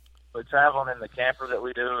 But traveling in the camper that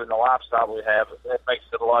we do and the lifestyle we have, it makes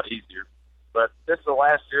it a lot easier. But this is the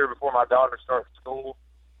last year before my daughter starts school.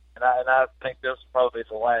 And I think this will probably be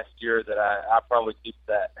the last year that I probably keep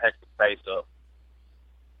that hectic pace up.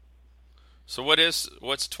 So what's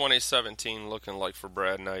 2017 looking like for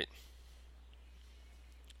Brad Knight?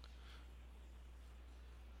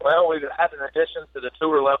 Well, we've had an addition to the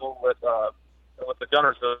tour level with the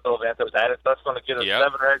Gunnersville event that was added. So that's going to get us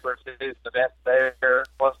 7 regular season events there,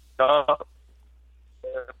 plus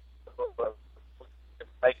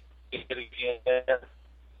make it again.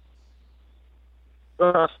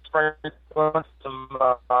 Some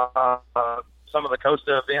of the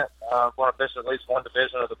Costa events. Want to fish at least one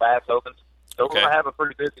division of the Bass Opens. So we're going to have a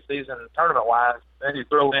pretty busy season tournament-wise. Then you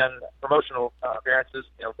throw in promotional appearances,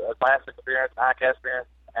 a classic appearance, ICAST appearance,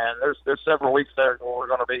 and there's several weeks there where we're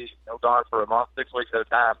going to be gone for a month, 6 weeks at a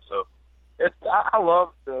time. So I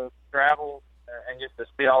love to travel and get to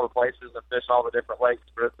see all the places and fish all the different lakes,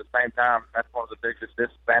 but at the same time, that's one of the biggest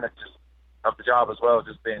disadvantages of the job as well,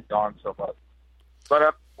 just being gone so much. But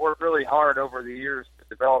I've worked really hard over the years to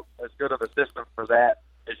develop as good of a system for that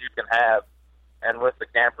as you can have. And with the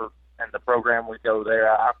camper and the program we go there,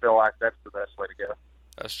 I feel like that's the best way to go.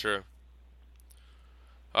 That's true.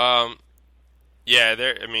 Yeah,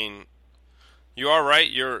 you are right.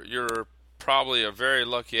 You're probably a very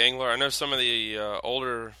lucky angler. I know some of the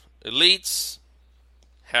older elites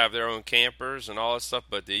have their own campers and all that stuff.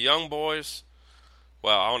 But the young boys,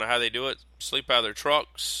 well, I don't know how they do it. Sleep out of their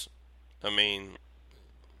trucks. I mean,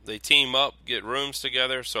 they team up, get rooms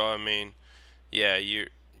together. So I mean, yeah,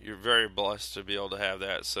 you're very blessed to be able to have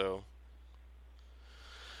that. So,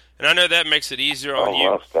 and I know that makes it easier on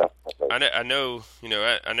you. I know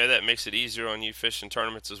that makes it easier on you fishing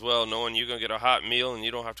tournaments as well, knowing you're gonna get a hot meal and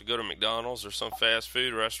you don't have to go to McDonald's or some fast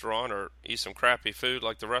food restaurant or eat some crappy food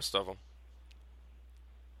like the rest of them.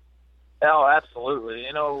 Oh, absolutely.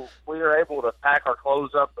 You know, we are able to pack our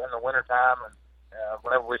clothes up in the wintertime and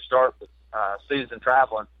whenever we start the season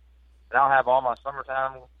traveling. And I'll have all my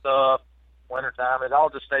summertime stuff, wintertime. It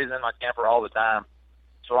all just stays in my camper all the time.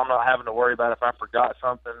 So I'm not having to worry about if I forgot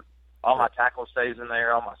something. All my tackle stays in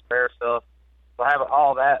there, all my spare stuff. So I have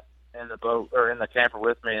all that in the boat or in the camper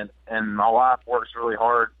with me. And my wife works really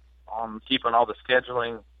hard on keeping all the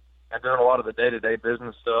scheduling and doing a lot of the day-to-day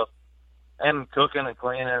business stuff. And cooking and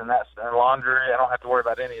cleaning and laundry. I don't have to worry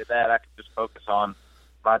about any of that. I can just focus on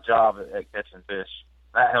my job at catching fish.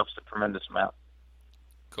 That helps a tremendous amount.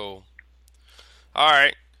 Cool. All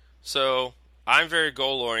right. So I'm very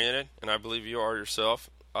goal-oriented, and I believe you are yourself.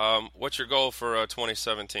 What's your goal for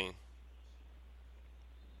 2017?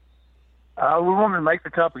 We want to make the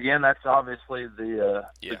Cup again. That's obviously the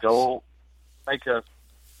goal. Make the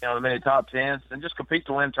many top tens and just compete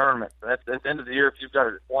to win tournaments. At the end of the year, if you've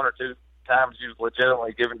got one or two times you've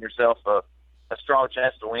legitimately given yourself a strong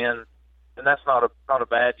chance to win, and that's not a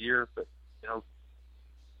bad year. But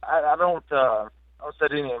I don't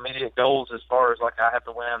set any immediate goals as far as like I have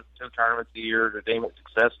to win 2 tournaments a year to deem it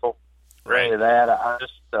successful. Or any of that. I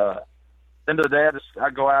just at the end of the day,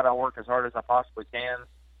 I go out, I work as hard as I possibly can,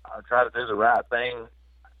 I try to do the right thing,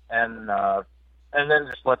 and then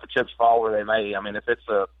just let the chips fall where they may. I mean, if it's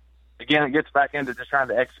again, it gets back into just trying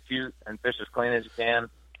to execute and fish as clean as you can.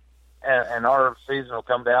 And our season will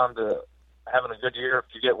come down to having a good year if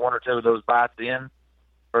you get 1 or 2 of those bites in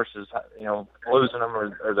versus, losing them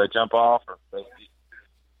or they jump off or they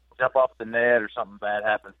jump off the net or something bad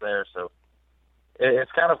happens there. So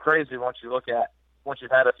it's kind of crazy once you've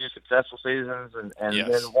had a few successful seasons and Yes.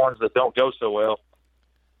 then ones that don't go so well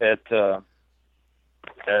at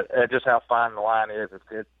just how fine the line is.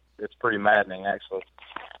 It's pretty maddening, actually.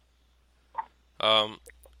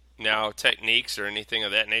 Now, techniques or anything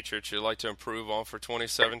of that nature that you'd like to improve on for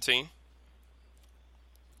 2017?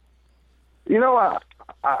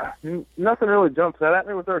 Nothing really jumps out at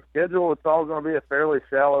me with our schedule. It's all going to be a fairly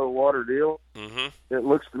shallow water deal. Mm-hmm. It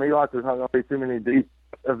looks to me like there's not going to be too many deep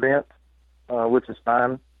events, which is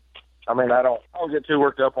fine. I mean, I don't get too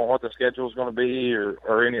worked up on what the schedule is going to be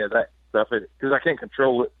or any of that stuff because I can't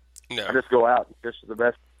control it. No. I just go out and fish to the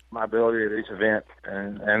best of my ability at each event,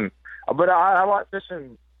 but I like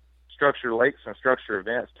fishing structured lakes and structured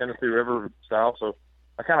events, Tennessee River style. So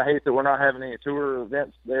I kind of hate that we're not having any tour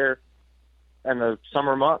events there in the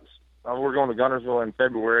summer months. We're going to Guntersville in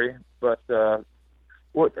February, but a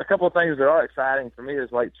couple of things that are exciting for me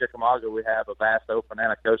is Lake Chickamauga. We have a Bass Open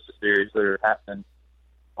and a Costa Series that are happening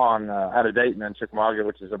on out of Dayton and Chickamauga,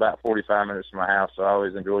 which is about 45 minutes from my house. So I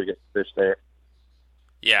always enjoy getting to fish there.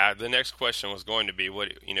 Yeah, the next question was going to be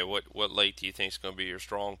what lake do you think is going to be your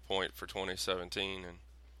strong point for 2017, and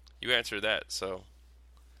you answered that. So,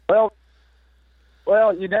 well,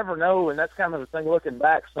 you never know, and that's kind of the thing. Looking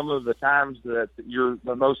back, some of the times that you're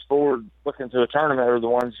the most forward looking to a tournament are the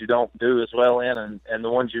ones you don't do as well in, and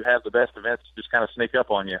the ones you have the best events just kind of sneak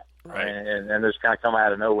up on you, right? And just kind of come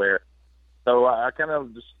out of nowhere. So I kind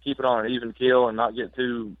of just keep it on an even keel and not get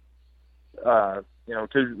too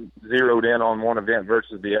zeroed in on one event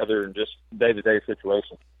versus the other, and just day-to-day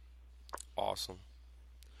situation. Awesome.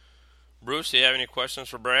 Bruce, do you have any questions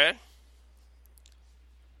for Brad?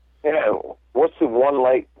 Yeah, what's the one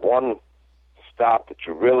lake, one stop that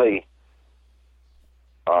you really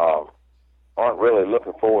aren't really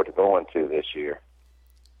looking forward to going to this year?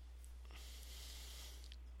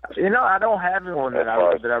 I don't have one that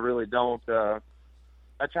I really don't. I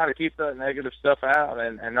try to keep that negative stuff out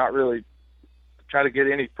and not really try to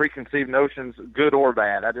get any preconceived notions, good or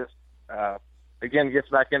bad. I just, again, it gets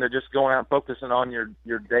back into just going out and focusing on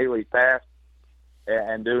your daily task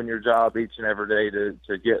and doing your job each and every day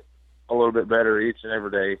to get a little bit better each and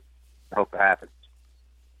every day. I hope it happens.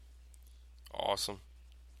 Awesome.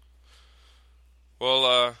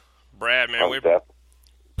 Well, Brad, man,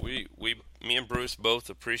 me and Bruce both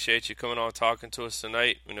appreciate you coming on and talking to us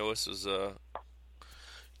tonight. We know this is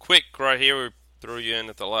quick right here. We threw you in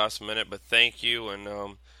at the last minute, but thank you.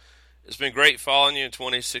 And it's been great following you in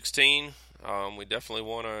 2016. We definitely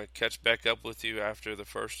want to catch back up with you after the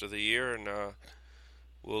first of the year, and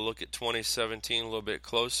we'll look at 2017 a little bit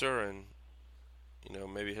closer and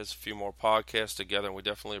maybe has a few more podcasts together, and we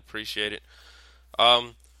definitely appreciate it.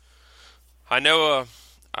 I know.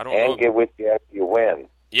 I don't know. And get with you after you win.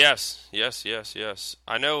 Yes.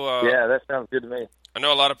 I know. Yeah, that sounds good to me. I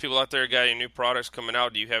know a lot of people out there got any new products coming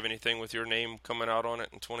out. Do you have anything with your name coming out on it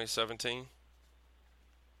in 2017?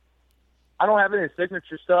 I don't have any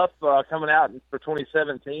signature stuff coming out for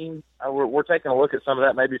 2017. We're taking a look at some of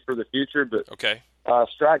that maybe for the future. But Okay.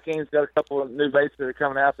 Strike King's got a couple of new baits that are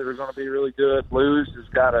coming out that are going to be really good. Lou's has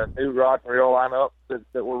got a new rod and reel lineup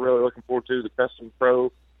that we're really looking forward to, the Custom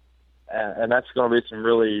Pro. And that's going to be some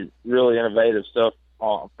really, really innovative stuff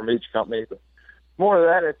from each company. But more of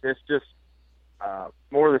that, it's just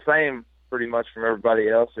more of the same pretty much from everybody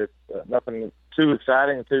else. It's nothing too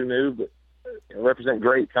exciting and too new, but represent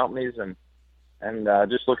great companies and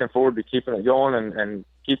just looking forward to keeping it going and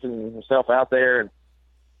keeping yourself out there. And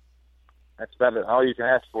that's about it, all you can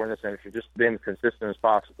ask for in this industry, just being as consistent as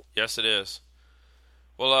possible. Yes, it is.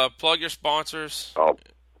 Well, plug your sponsors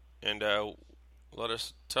and let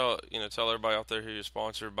us tell everybody out there who you're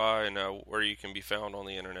sponsored by and where you can be found on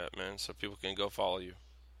the internet, man, so people can go follow you.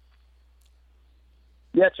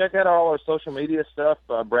 Yeah, check out all our social media stuff.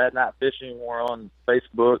 Brad Knight Fishing. We're on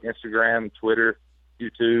Facebook, Instagram, Twitter,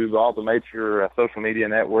 YouTube, all the major social media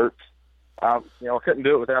networks. I couldn't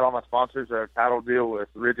do it without all my sponsors. Our title deal with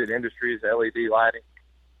Rigid Industries, LED Lighting,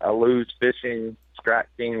 Lou's Fishing, Strike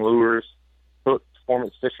King Lures, Hook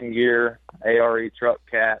Performance Fishing Gear, ARE Truck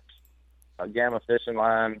Caps, Gamma Fishing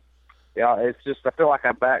Line. Yeah, it's just, I feel like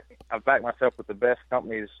I've backed myself with the best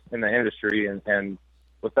companies in the industry, and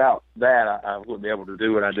without that, I wouldn't be able to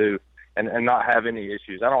do what I do and not have any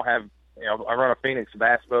issues. I don't have, I run a Phoenix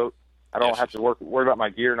bass boat. I don't have to worry about my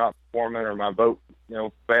gear not performing or my boat,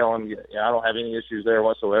 failing. I don't have any issues there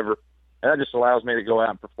whatsoever. And that just allows me to go out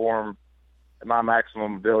and perform at my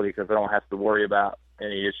maximum ability because I don't have to worry about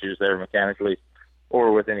any issues there mechanically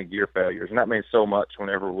or with any gear failures. And that means so much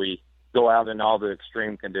whenever we go out in all the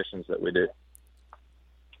extreme conditions that we do.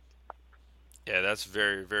 Yeah, that's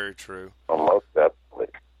very, very true. Almost definitely.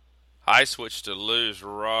 I switched to Lou's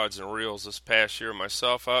rods and reels this past year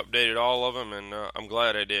myself. I updated all of them, and I'm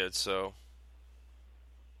glad I did. So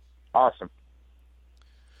awesome.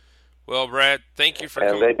 Well, Brad, thank you for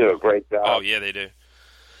coming. And they do a great job. Oh, yeah, they do.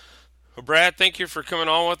 Well, Brad, thank you for coming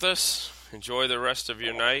on with us. Enjoy the rest of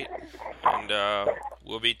your night, and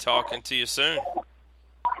we'll be talking to you soon.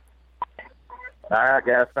 All right,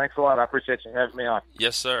 guys. Thanks a lot. I appreciate you having me on.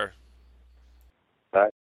 Yes, sir. Bye.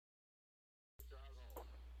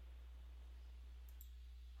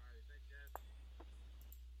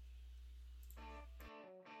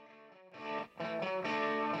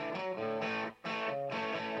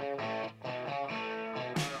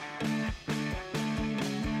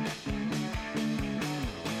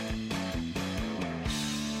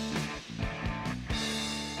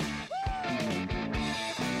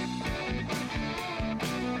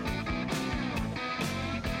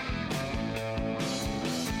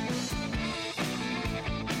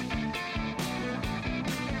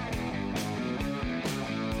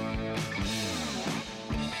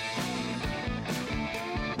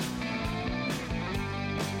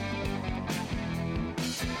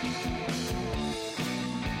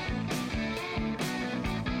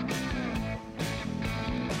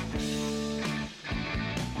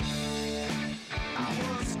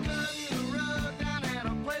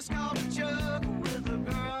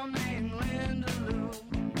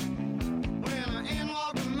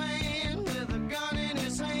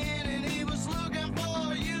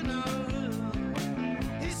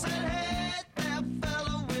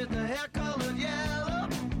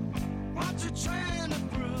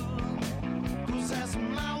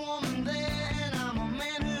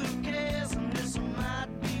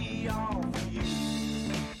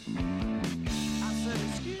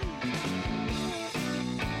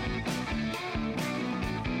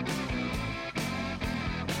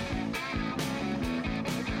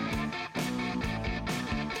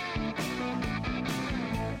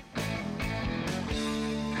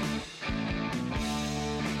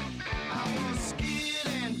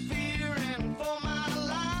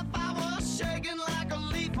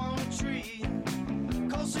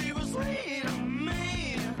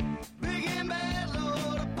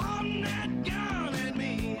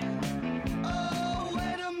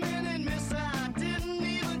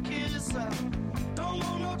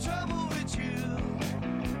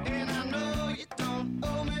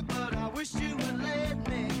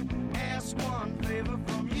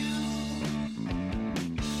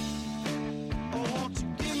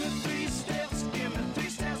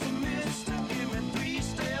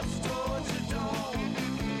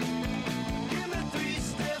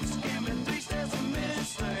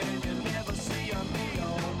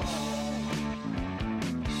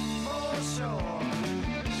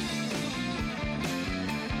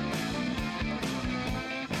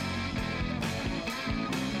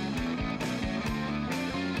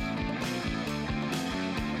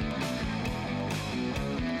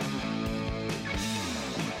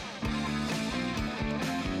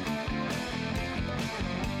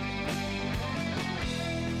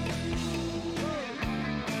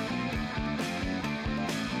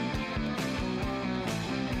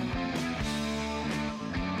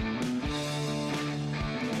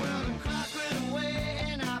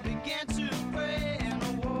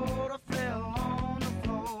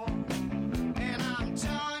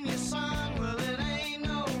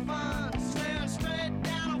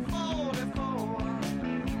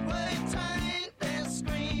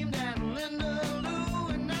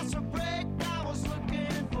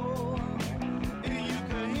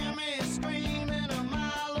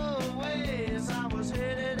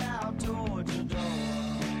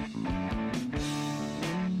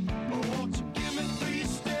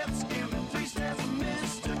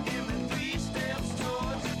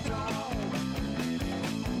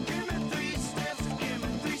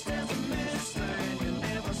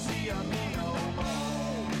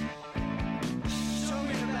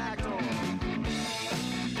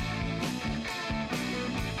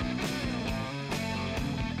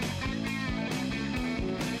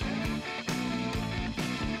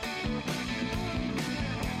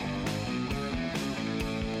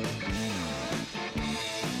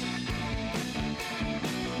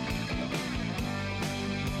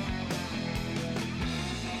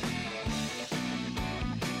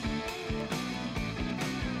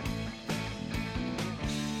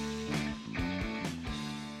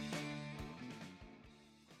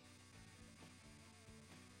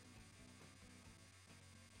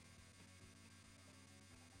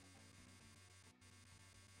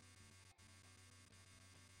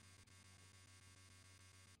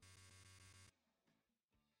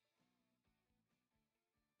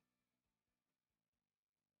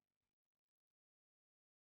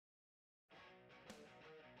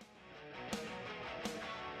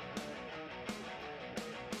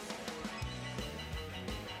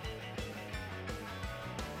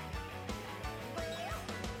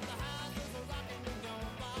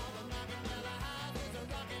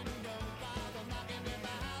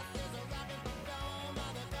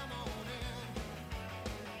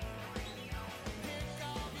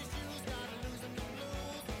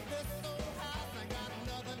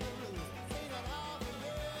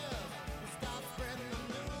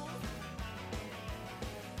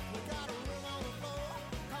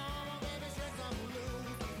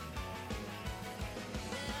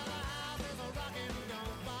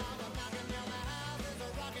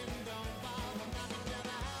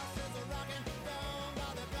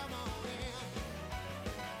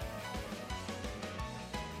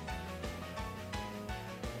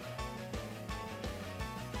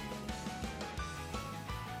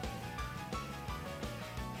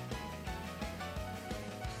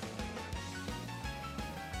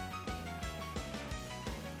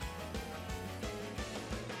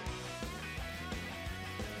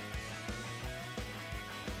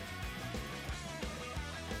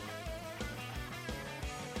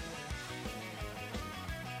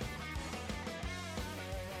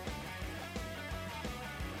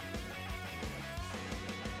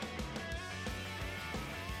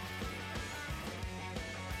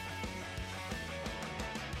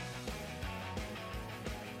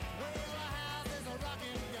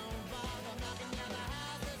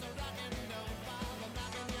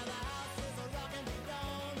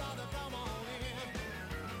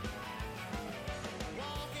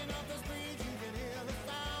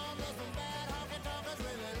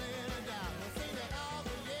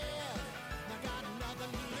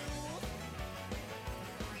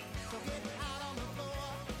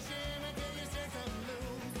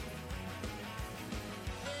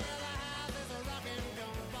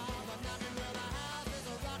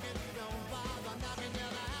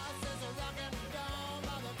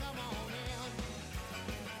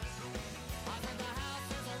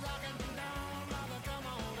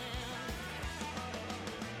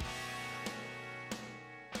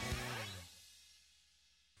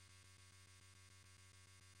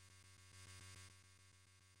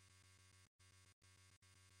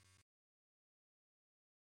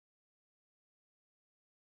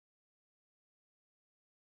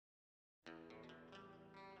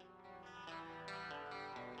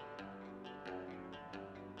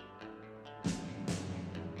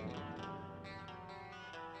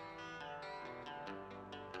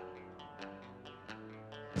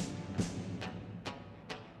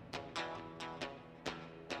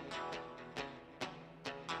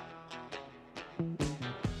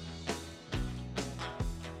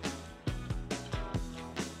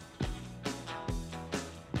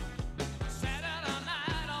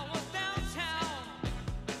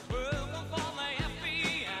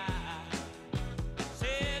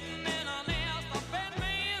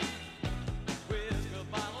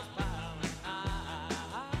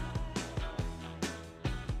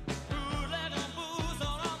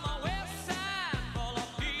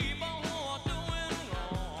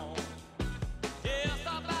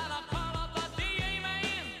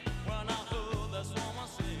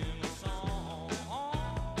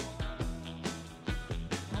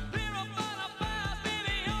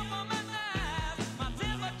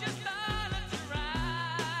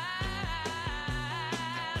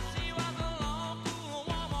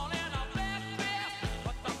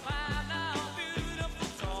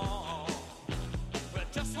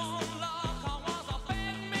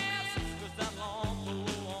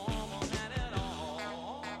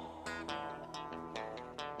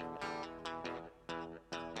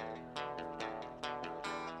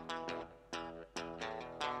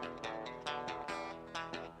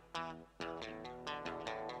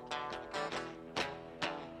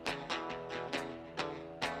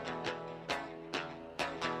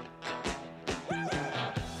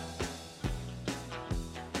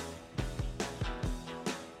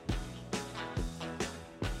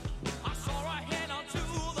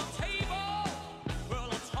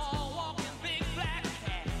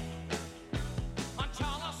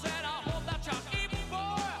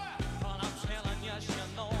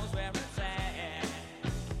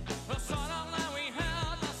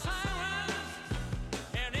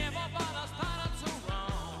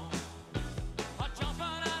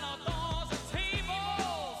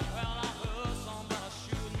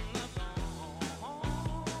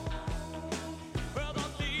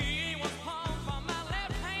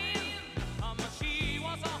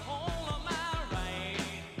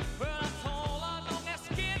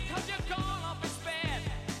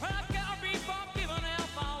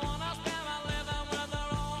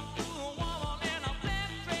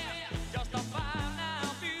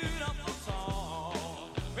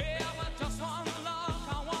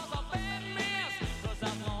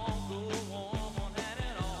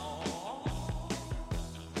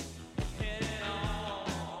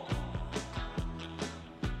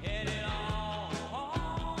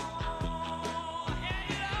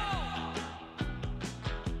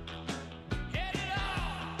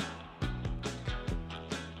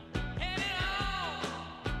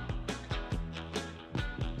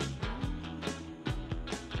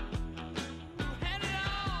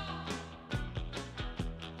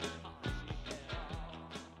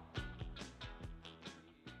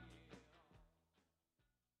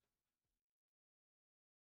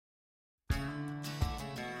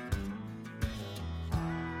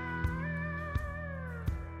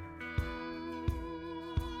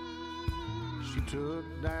 took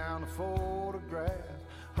down a photograph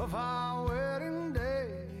of our wedding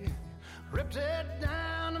day, ripped it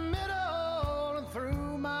down the middle and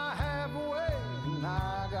threw my half away. And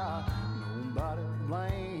I got nobody to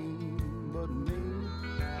blame but me.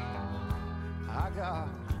 I got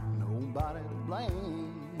nobody to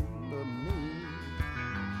blame but me.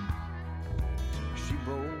 She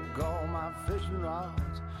broke all my fishing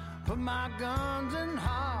rods, put my guns in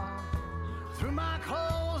hog, threw my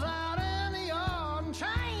clothes out in the yard and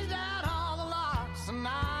changed out all the locks. And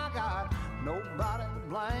I got nobody to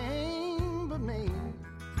blame but me.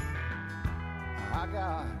 I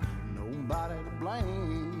got nobody to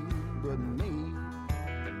blame but me.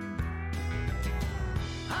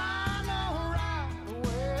 I know right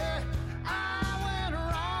away I went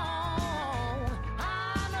wrong. I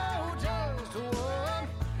know just what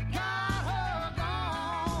got her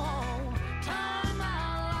gone. Turned my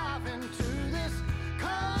life into this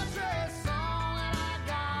country song, and I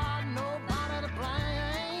got nobody to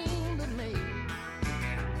blame but me.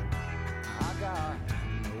 I got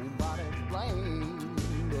nobody to blame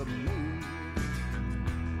but me.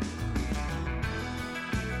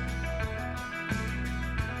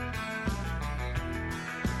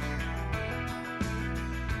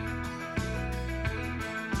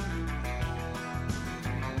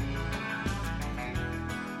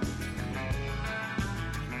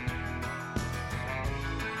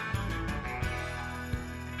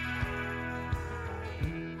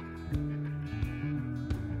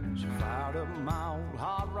 She fired up my old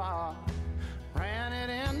hot rod, ran it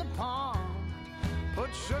in the pond, put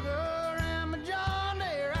sugar in my John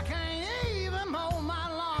Deere. I can't even mow my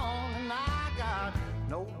lawn, and I got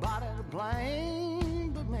nobody to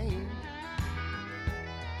blame but me.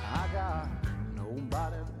 I got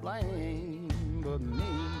nobody to blame but me.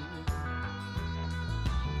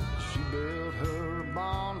 She built her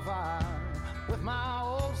bonfire with my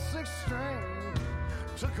old six-string,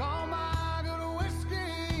 took all my good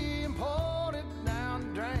whiskey and poured it down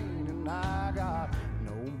the drain, and I got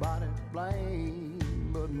nobody to blame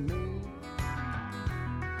but me.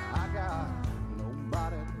 I got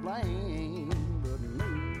nobody to blame but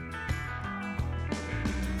me.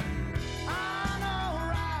 I know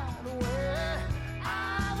right away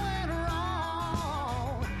I went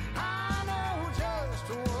wrong. I know just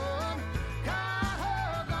what got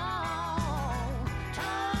her gone.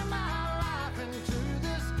 Turned my life into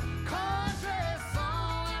this country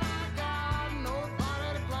song, and I got nobody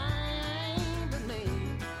to blame but me.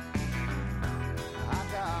 I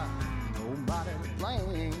got nobody to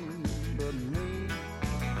blame but me.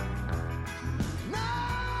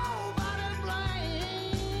 Nobody to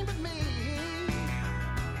blame but me.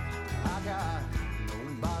 I got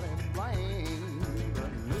nobody to blame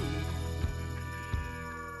but me.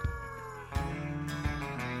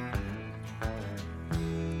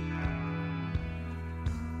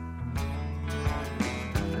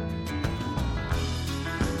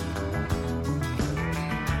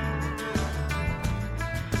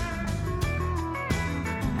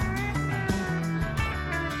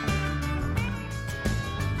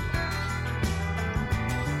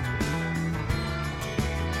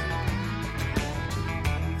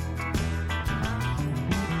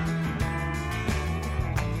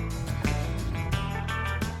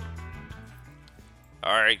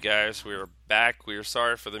 All right, guys, we are back. We are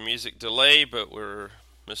sorry for the music delay, but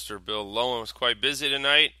Mr. Bill Lowen was quite busy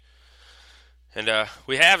tonight, and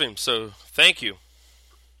we have him, so thank you.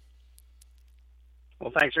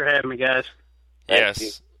 Well, thanks for having me, guys.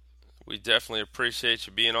 Yes, we definitely appreciate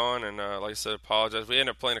you being on, and like I said, apologize. We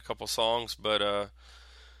ended up playing a couple songs, but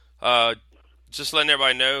just letting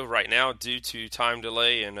everybody know right now, due to time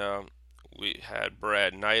delay, and we had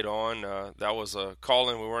Brad Knight on. That was a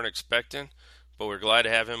call-in we weren't expecting, but we're glad to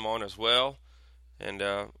have him on as well. And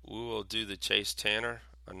we will do the Chase Tanner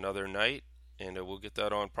another night, and we'll get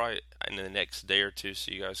that on probably in the next day or two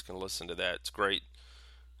so you guys can listen to that. It's great.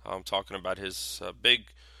 I'm talking about his big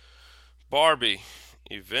Barbie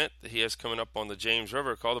event that he has coming up on the James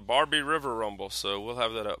River called the Barbie River Rumble. So we'll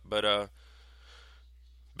have that up. But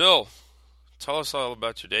Bill, tell us all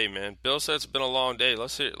about your day, man. Bill said it's been a long day.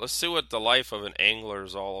 Let's see what the life of an angler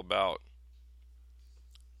is all about.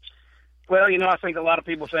 Well, I think a lot of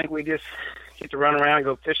people think we just get to run around and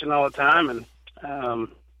go fishing all the time. And,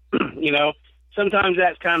 sometimes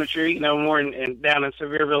that's kind of true. More down in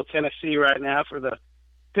Sevierville, Tennessee right now for the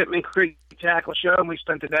Pittman Creek Tackle Show. And we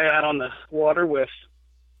spent the day out on the water with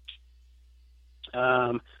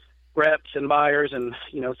reps and buyers and,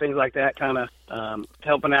 things like that, kind of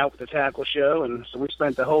helping out with the tackle show. And so we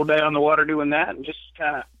spent the whole day on the water doing that and just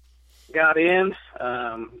kind of got in,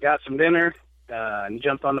 got some dinner, and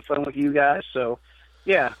jumped on the phone with you guys. So,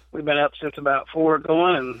 yeah, we've been up since about 4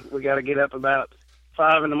 going, and we got to get up about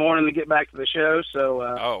 5 in the morning to get back to the show. So,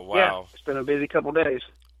 oh, wow. Yeah, it's been a busy couple days.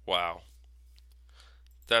 Wow.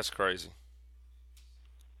 That's crazy.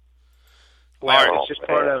 Well, it's just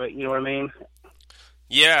part of it, you know what I mean?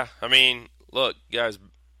 Yeah, I mean, look, guys,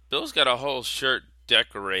 Bill's got a whole shirt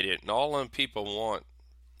decorated, and all them people want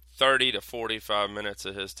 30 to 45 minutes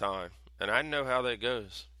of his time. And I know how that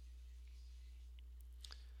goes.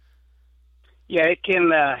 Yeah, it can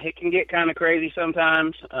get kind of crazy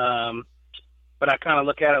sometimes, but I kind of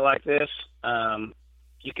look at it like this.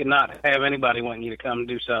 You cannot have anybody wanting you to come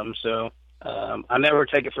do something, so I never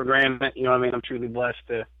take it for granted. You know what I mean? I'm truly blessed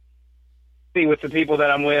to be with the people that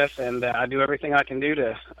I'm with, and I do everything I can do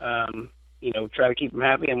to, try to keep them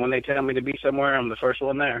happy, and when they tell me to be somewhere, I'm the first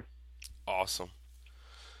one there. Awesome.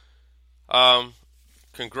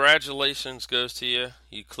 Congratulations goes to you.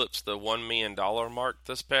 You eclipsed the $1 million mark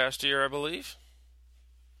this past year, I believe.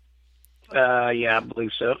 Yeah, I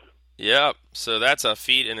believe so. Yep. So that's a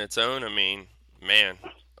feat in its own. I mean, man,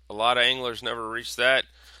 a lot of anglers never reach that.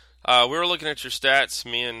 We were looking at your stats.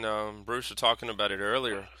 Me and Bruce were talking about it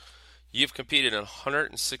earlier. You've competed in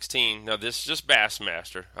 116. Now, this is just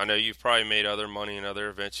Bassmaster. I know you've probably made other money in other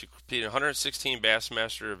events. You competed in 116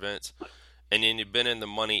 Bassmaster events, and then you've been in the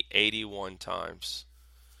money 81 times.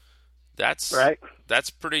 That's right. That's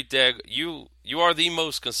pretty You are the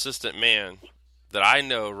most consistent man that I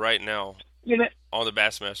know right now on the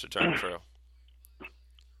Bassmaster Time Trail.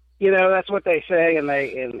 That's what they say, and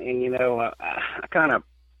I kind of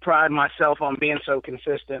pride myself on being so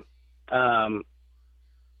consistent. But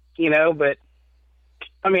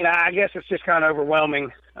I mean, I guess it's just kind of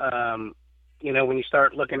overwhelming, when you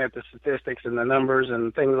start looking at the statistics and the numbers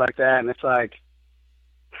and things like that, and it's like,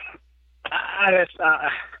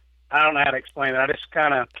 I don't know how to explain it. I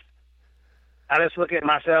just look at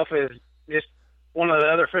myself as just one of the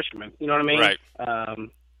other fishermen. You know what I mean? Right.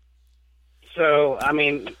 So, I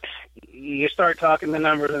mean, you start talking the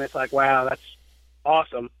numbers, and it's like, wow, that's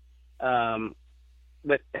awesome.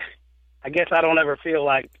 But I guess I don't ever feel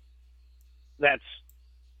like that's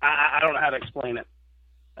 – I don't know how to explain it.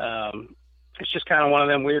 It's just kind of one of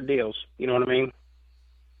them weird deals. You know what I mean?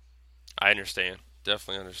 I understand.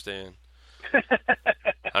 Definitely understand.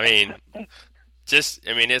 I mean,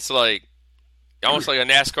 it's like almost like a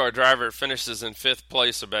NASCAR driver finishes in 5th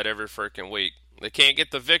place about every freaking week. They can't get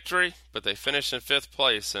the victory, but they finish in 5th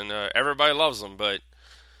place, and everybody loves them. But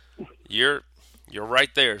you're right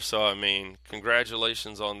there. So, I mean,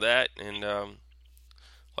 congratulations on that. And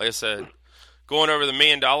like I said, going over the $1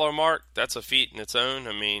 million mark, that's a feat in its own.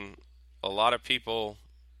 I mean, a lot of people,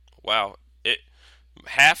 wow,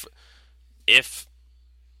 if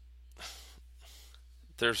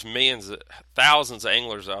there's thousands of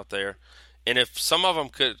anglers out there, and if some of them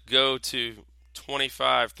could go to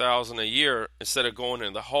 $25,000 a year instead of going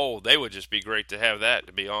in the hole, they would just be great to have that,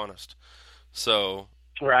 to be honest. So,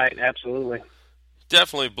 right, absolutely,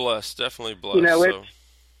 definitely blessed. You know,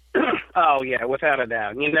 oh yeah, without a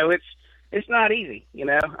doubt. You know, it's not easy. You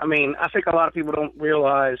know, I mean, I think a lot of people don't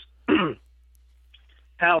realize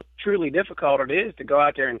how truly difficult it is to go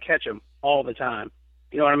out there and catch them all the time.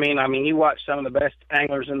 You know what I mean? I mean, you watch some of the best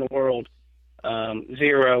anglers in the world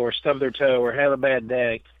zero or stub their toe or have a bad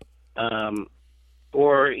day.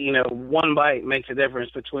 Or, you know, one bite makes a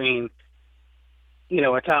difference between, you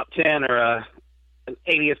know, a top 10 or an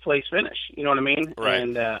 80th place finish. You know what I mean? Right.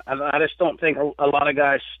 And I just don't think a lot of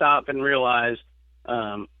guys stop and realize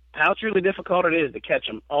how truly difficult it is to catch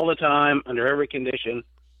them all the time, under every condition,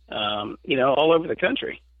 you know, all over the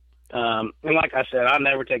country. And like I said, I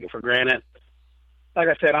never take it for granted. Like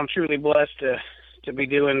I said, I'm truly blessed to be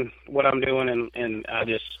doing what I'm doing, and I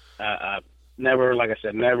never, like I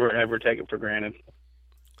said, never ever take it for granted.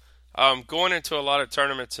 Going into a lot of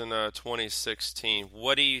tournaments in 2016,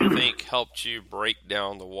 what do you think helped you break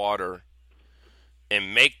down the water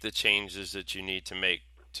and make the changes that you need to make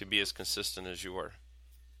to be as consistent as you were?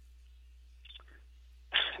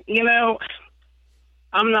 You know,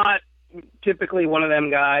 I'm not typically one of them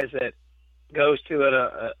guys that goes to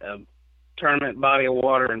a tournament body of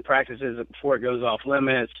water and practices it before it goes off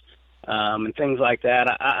limits and things like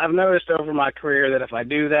that. I've noticed over my career that if I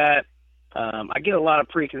do that, I get a lot of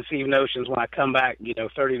preconceived notions when I come back, you know,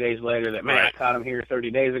 30 days later that, man, right. I caught him here 30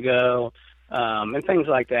 days ago, and things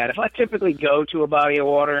like that. If I typically go to a body of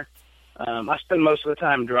water, I spend most of the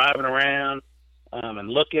time driving around and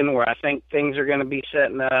looking where I think things are going to be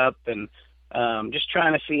setting up, and just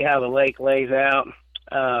trying to see how the lake lays out.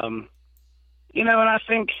 You know, and I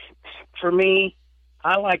think for me,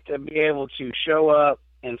 I like to be able to show up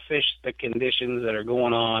and fish the conditions that are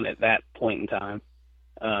going on at that point in time.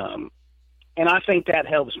 And I think that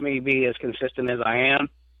helps me be as consistent as I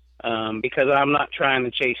am, because I'm not trying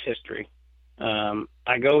to chase history.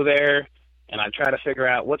 I go there and I try to figure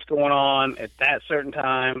out what's going on at that certain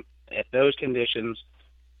time, at those conditions,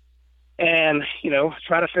 and, you know,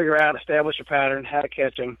 try to figure out, establish a pattern, how to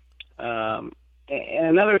catch them. And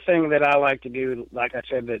another thing that I like to do, like I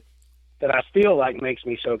said, that I feel like makes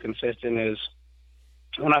me so consistent is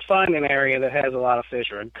when I find an area that has a lot of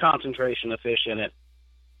fish or a concentration of fish in it,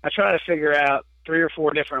 I try to figure out 3 or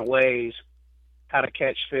 4 different ways how to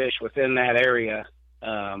catch fish within that area.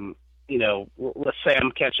 You know, let's say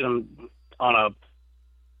I'm catching them on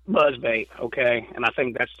a buzzbait, okay, and I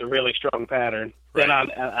think that's the really strong pattern. Right. Then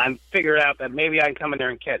I figure out that maybe I can come in there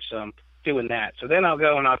and catch some doing that. So then I'll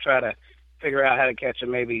go and I'll try to figure out how to catch them,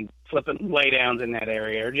 maybe flipping laydowns in that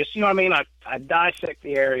area, or just, you know what I mean? I dissect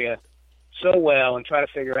the area so well and try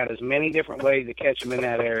to figure out as many different ways to catch them in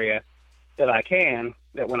that area that I can,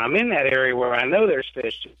 that when I'm in that area where I know there's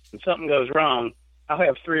fish and something goes wrong, I'll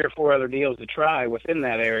have 3 or 4 other deals to try within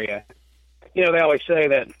that area. You know, they always say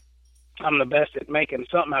that I'm the best at making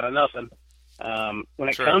something out of nothing when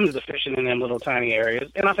it Sure. comes to fishing in them little tiny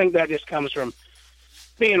areas. And I think that just comes from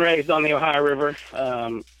being raised on the Ohio River,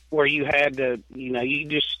 where you had to, you know,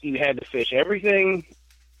 you had to fish everything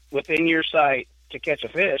within your sight to catch a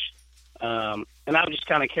fish. And I've just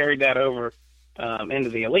kind of carried that over into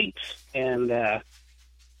the elites. And,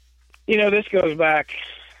 you know, this goes back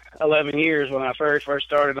 11 years when I first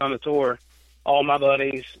started on the tour. All my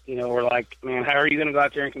buddies, you know, were like, man, how are you going to go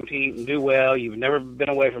out there and compete and do well? You've never been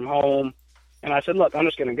away from home. And I said, look, I'm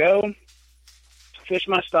just going to go fish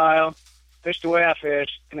my style, fish the way I fish,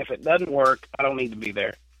 and if it doesn't work, I don't need to be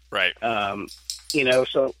there. Right. You know,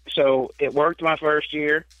 so it worked my first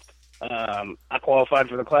year. I qualified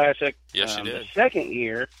for the Classic. Yes, you did.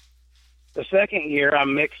 The second year, I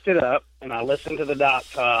mixed it up, and I listened to the doc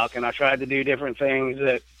talk, and I tried to do different things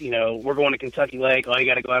that, we're going to Kentucky Lake. Oh, you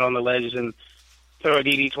got to go out on the ledges and throw a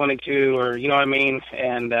DD-22 or, you know what I mean?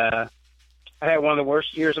 And I had one of the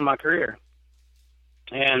worst years of my career.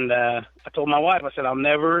 And I told my wife, I said, I'll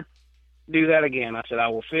never do that again. I said, I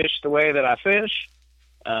will fish the way that I fish,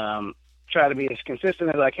 try to be as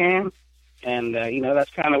consistent as I can. And,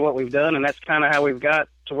 that's kind of what we've done, and that's kind of how we've got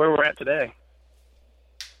to where we're at today.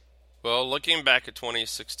 Well, looking back at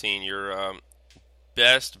 2016, your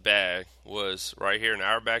best bag was right here in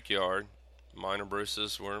our backyard. Mine and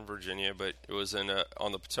Bruce's were in Virginia, but it was on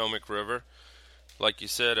the Potomac River. Like you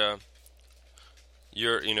said,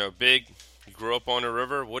 you're big. You grew up on the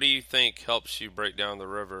river. What do you think helps you break down the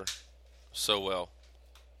river so well?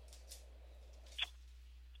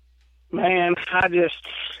 Man,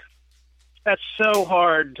 that's so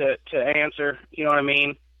hard to answer. You know what I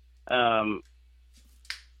mean?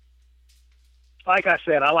 Like I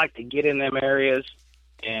said, I like to get in them areas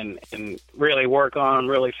and really work on them,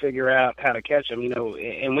 really figure out how to catch them,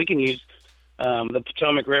 and we can use the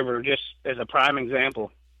Potomac River just as a prime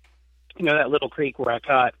example. That little creek where I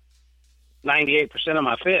caught 98% of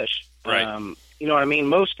my fish. Right. You know what I mean?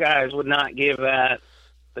 Most guys would not give that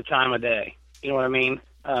the time of day. You know what I mean?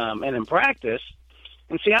 And in practice,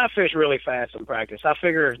 and see, I fish really fast in practice. I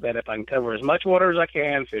figure that if I can cover as much water as I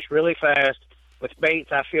can, fish really fast, with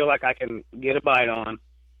baits I feel like I can get a bite on,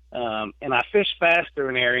 and I fish faster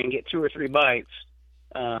in an area and get 2 or 3 bites.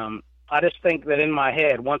 I just think that in my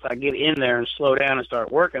head, once I get in there and slow down and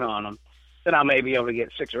start working on them, then I may be able to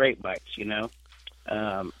get 6 or 8 bites,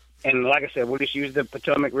 And like I said, we'll just use the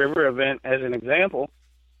Potomac River event as an example.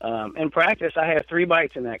 In practice, I had 3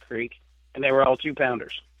 bites in that creek, and they were all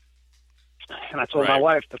 2-pounders. And I told my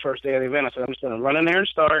wife the first day of the event, I said, I'm just going to run in there and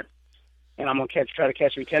start, and I'm going to try to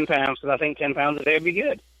catch me 10 pounds because I think 10 pounds a day would be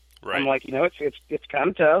good. Right. I'm like, it's kind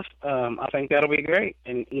of tough. I think that'll be great.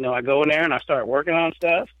 And, I go in there and I start working on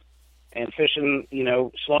stuff and fishing,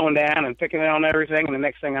 slowing down and picking it on everything. And the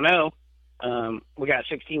next thing I know, we got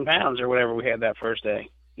 16 pounds or whatever we had that first day,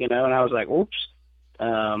 and I was like, oops,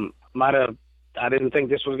 I didn't think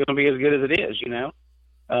this was going to be as good as it is,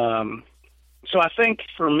 So I think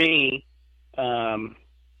for me,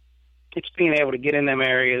 it's being able to get in them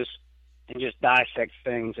areas and just dissect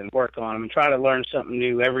things and work on them and try to learn something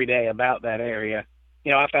new every day about that area.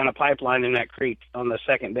 I found a pipeline in that creek on the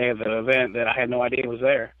second day of the event that I had no idea was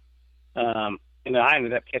there. I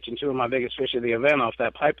ended up catching 2 of my biggest fish of the event off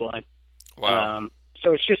that pipeline. Wow.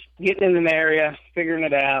 So it's just getting in an area, figuring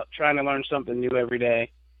it out, trying to learn something new every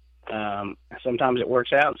day. Sometimes it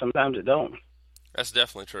works out, sometimes it don't. That's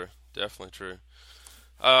definitely true. Definitely true.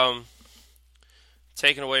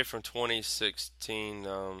 Taken away from 2016,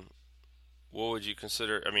 what would you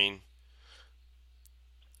consider? I mean,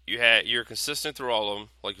 you're consistent through all of them,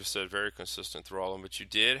 like you said, very consistent through all of them. But you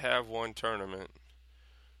did have one tournament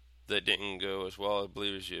that didn't go as well, I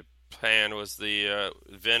believe, as you planned. Was the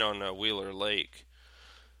event on Wheeler Lake.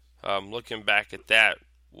 Looking back at that,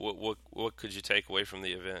 what could you take away from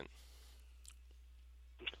the event?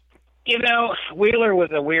 Wheeler was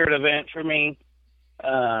a weird event for me.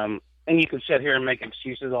 And you can sit here and make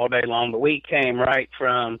excuses all day long, but we came right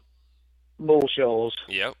from Bull Shoals.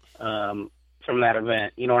 Yep. From that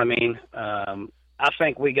event, you know what I mean? I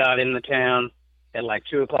think we got into town at like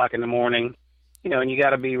 2:00 in the morning, and you got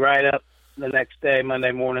to be right up the next day,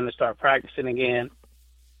 Monday morning, to start practicing again.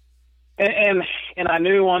 And I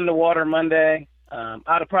knew on the water Monday, I'd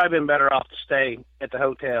have probably been better off to stay at the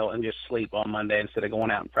hotel and just sleep on Monday instead of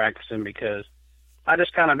going out and practicing, because I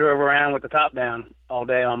just kind of drove around with the top down all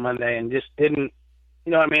day on Monday and just didn't,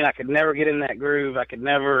 I could never get in that groove. I could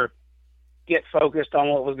never get focused on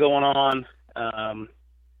what was going on.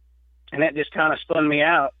 And it just kind of spun me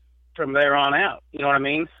out from there on out. You know what I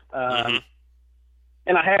mean?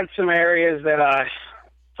 And I had some areas that I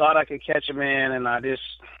thought I could catch them in, and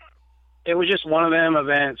it was just one of them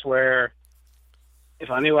events where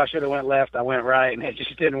if I knew I should have went left, I went right, and it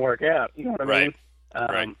just didn't work out. You know what I mean?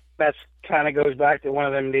 Right. That's kind of goes back to one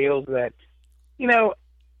of them deals that, you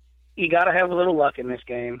got to have a little luck in this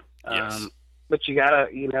game. Yes. But you got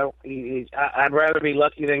to, I'd rather be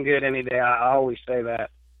lucky than good any day. I always say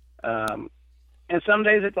that. And some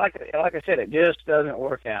days it's like I said, it just doesn't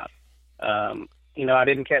work out. I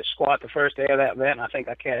didn't catch squat the first day of that event. I think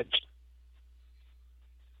I catch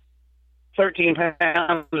 13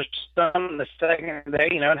 pounds or something the second day,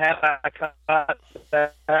 and half I caught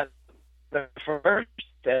that the first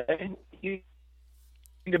day. You'd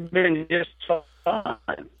have been just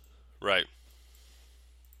fine. Right.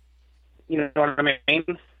 You know what I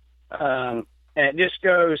mean? And it just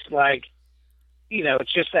goes like,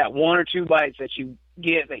 it's just that one or two bites that you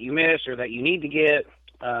get that you miss or that you need to get.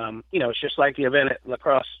 It's just like the event at La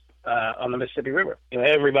Crosse on the Mississippi River.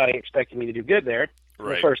 Everybody expected me to do good there.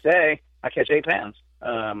 Right. The first day, I catch 8 pounds,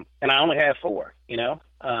 and I only have 4.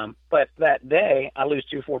 But that day, I lose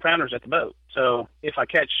 2 4-pounders at the boat. So if I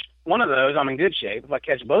catch one of those, I'm in good shape. If I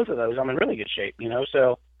catch both of those, I'm in really good shape.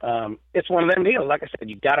 So it's one of them deals. Like I said,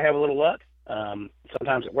 you got to have a little luck.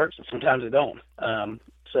 Sometimes it works, and sometimes it don't.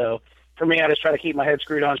 So for me, I just try to keep my head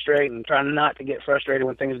screwed on straight and try not to get frustrated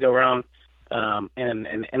when things go wrong. And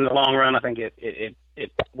in the long run, I think it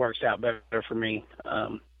works out better for me.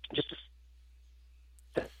 Just to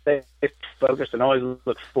stay focused and always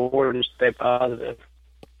look forward and stay positive.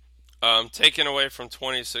 Taking away from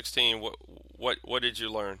 2016, what did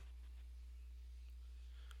you learn?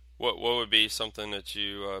 What would be something that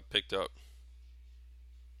you picked up?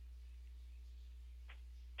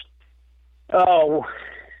 Oh,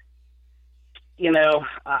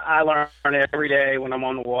 I learn every day when I'm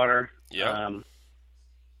on the water. Yeah.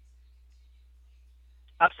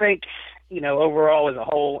 I think, overall as a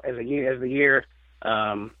whole, as the year,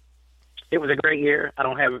 it was a great year. I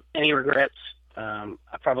don't have any regrets. I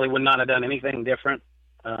probably would not have done anything different.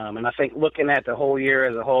 And I think looking at the whole year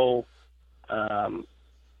as a whole,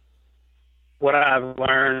 what I've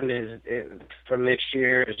learned is from this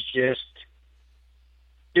year is just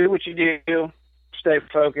do what you do, stay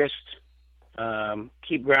focused,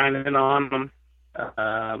 keep grinding on them.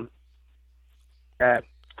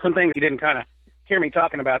 Some things you didn't kind of hear me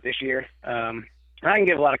talking about this year. I can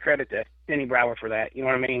give a lot of credit to Denny Brower for that. You know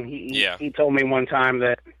what I mean? He told me one time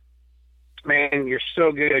that, man, you're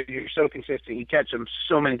so good, you're so consistent, you catch them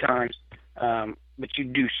so many times, but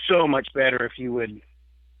you'd do so much better if you would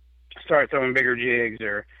start throwing bigger jigs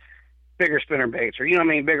or bigger spinner baits or,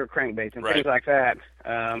 bigger crankbaits and things like that.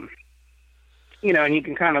 And you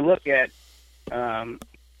can kind of look at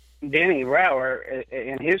Denny Brower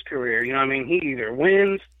in his career. He either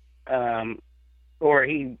wins or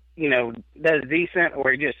he, does decent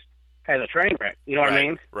or he just has a train wreck. You know what I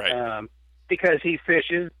mean? Right. Because he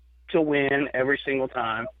fishes to win every single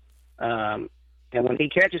time. And when he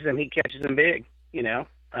catches them big,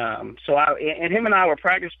 So him and I were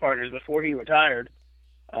practice partners before he retired.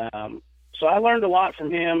 So I learned a lot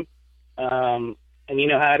from him. And you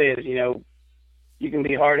know how it is, you can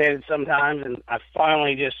be hard-headed sometimes, and I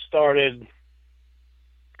finally just started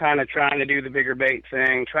kind of trying to do the bigger bait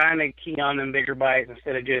thing, trying to key on them bigger bites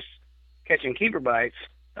instead of just catching keeper bites.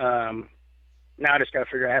 Now I just got to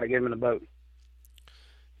figure out how to get them in the boat.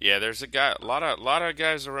 Yeah, there's a lot of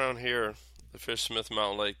guys around here, the fish Smith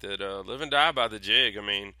Mountain Lake, that live and die by the jig.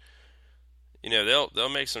 They'll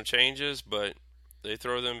make some changes, but they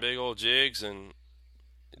throw them big old jigs, and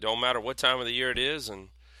it don't matter what time of the year it is, and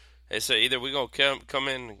they say either we're going to come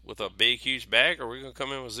in with a big, huge bag or we're going to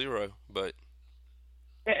come in with zero.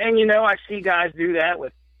 And I see guys do that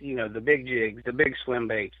with, the big jigs, the big swim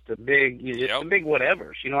baits, the big, the big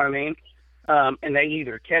whatevers, you know what I mean? And they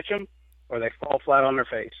either catch them or they fall flat on their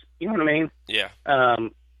face. You know what I mean? Yeah. I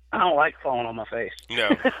don't like falling on my face. No.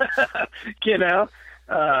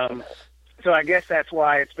 So I guess that's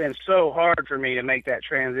why it's been so hard for me to make that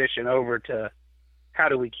transition over to how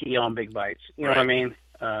do we key on big bites. You know what I mean?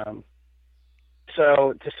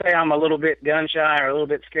 So to say I'm a little bit gun shy or a little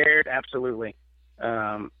bit scared, absolutely. You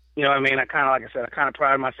know what I mean? I kind of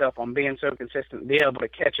pride myself on being so consistent, be able to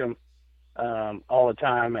catch them all the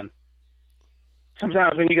time. And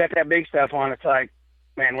sometimes when you got that big stuff on, it's like,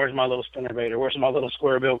 man, where's my little spinnerbait or where's my little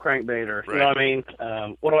square bill crankbait or, you know what I mean?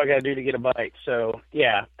 What do I got to do to get a bite? So,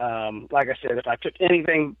 yeah, like I said, if I took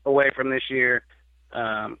anything away from this year,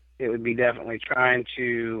 it would be definitely trying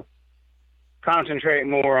to concentrate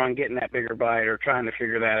more on getting that bigger bite or trying to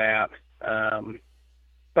figure that out.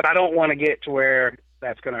 But I don't want to get to where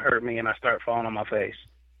that's going to hurt me and I start falling on my face,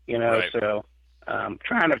 So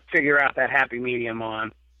trying to figure out that happy medium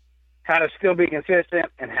on how to still be consistent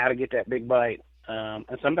and how to get that big bite. And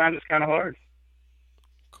sometimes it's kind of hard.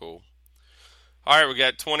 Cool. All right, we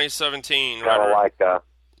got 2017. Kind of like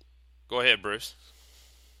go ahead, Bruce.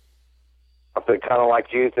 I think kind of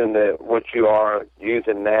like using what you are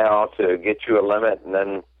using now to get you a limit, and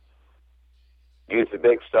then use the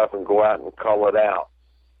big stuff and go out and call it out.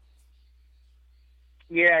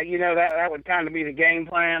 Yeah, that would kind of be the game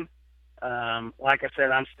plan. Like I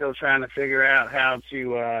said, I'm still trying to figure out how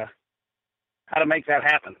to make that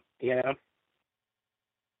happen.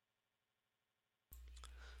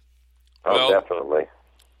 Oh, definitely.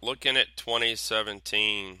 Looking at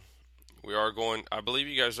 2017, I believe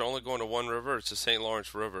you guys are only going to one river. It's the St.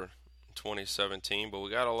 Lawrence River in 2017, but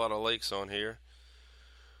we got a lot of lakes on here.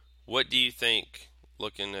 what do you think,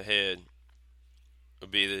 looking ahead, would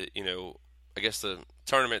be the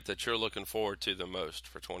tournament that you're looking forward to the most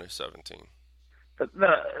for 2017?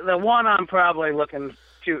 The one I'm probably looking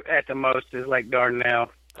to at the most is Lake Dardanelle,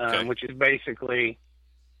 Okay. which is basically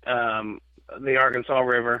the Arkansas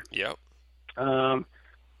River. Yep. And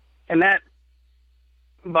that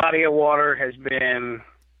body of water it's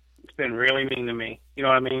been really mean to me. You know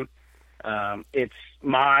what I mean? It's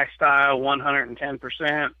my style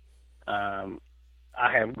 110%.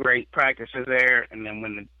 I have great practices there, and then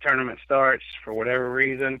when the tournament starts, for whatever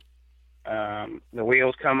reason, the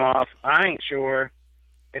wheels come off. I ain't sure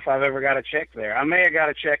if I've ever got a check there. I may have got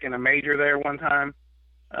a check in a major there one time,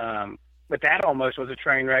 but that almost was a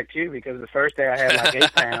train wreck too, because the first day I had like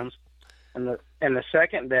 8 pounds, and the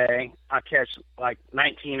second day I catch like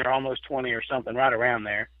 19 or almost 20 or something right around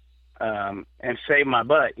there, and saved my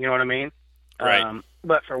butt. You know what I mean? Right.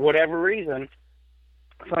 But for whatever reason,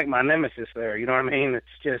 it's like my nemesis there. You know what I mean? It's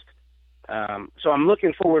just so I'm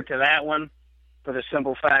looking forward to that one for the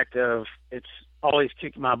simple fact of it's always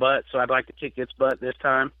kicked my butt, so I'd like to kick its butt this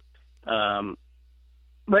time. But,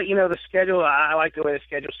 the schedule, I like the way the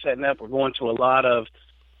schedule's setting up. We're going to a lot of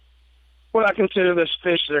what I consider this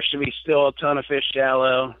fish. There should be still a ton of fish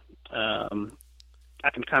shallow. I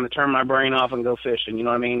can kind of turn my brain off and go fishing, you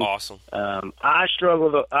know what I mean? Awesome. I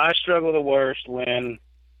struggle the worst when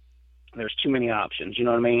there's too many options, you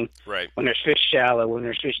know what I mean? Right. When there's fish shallow, when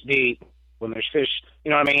there's fish deep, when there's fish,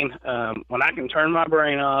 you know what I mean? When I can turn my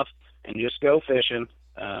brain off and just go fishing,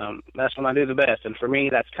 that's when I do the best. And for me,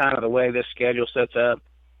 that's kind of the way this schedule sets up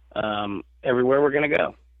everywhere we're going to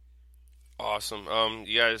go. Awesome.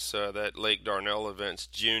 You guys, that Lake Dardanelle event's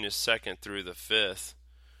June 2nd through the 5th.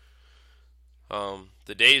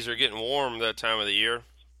 The days are getting warm that time of the year,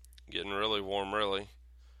 getting really warm, really.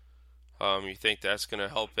 You think that's going to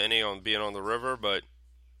help any on being on the river, but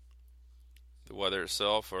the weather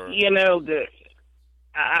itself, or I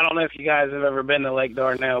don't know if you guys have ever been to Lake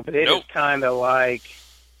Dardanelle, but it Nope. is kind of like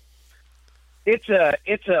it's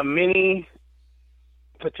a mini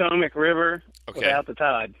Potomac River Okay. without the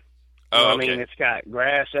tide. Oh, You know what okay. I mean, it's got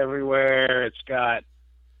grass everywhere. It's got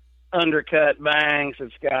undercut banks.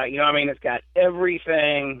 It's got, it's got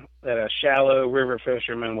everything that a shallow river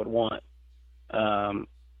fisherman would want.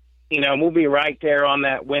 We'll be right there on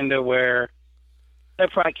that window where they'll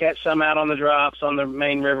probably catch some out on the drops on the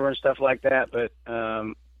main river and stuff like that. But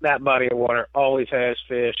that body of water always has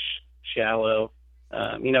fish shallow,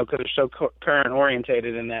 because they're so current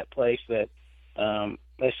orientated in that place that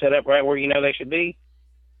they set up right where they should be.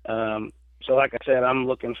 So like I said, I'm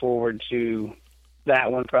looking forward to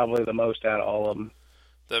that one probably the most out of all of them.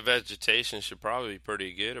 The vegetation should probably be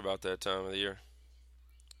pretty good about that time of the year.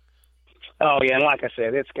 Oh yeah, and like I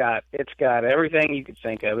said, it's got everything you could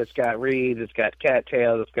think of. It's got reeds, it's got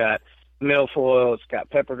cattails, it's got milfoil, it's got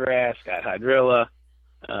peppergrass, it's got hydrilla.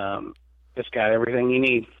 It's got everything you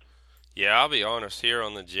need. Yeah, I'll be honest. Here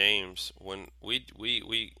on the James, when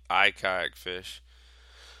I kayak fish,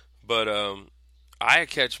 but I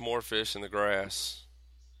catch more fish in the grass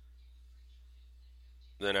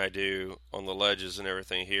than I do on the ledges and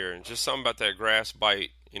everything here. And just something about that grass bite,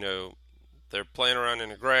 they're playing around in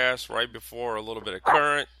the grass right before a little bit of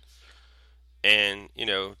current, and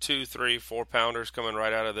 2, 3, 4 pounders coming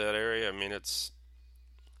right out of that area. I mean, it's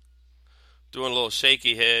doing a little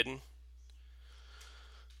shaky head.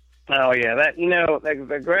 Oh yeah,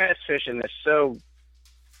 the grass fishing is so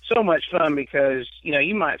much fun because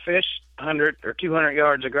you might fish 100 or 200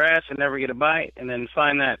 yards of grass and never get a bite, and then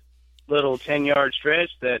find that little 10-yard stretch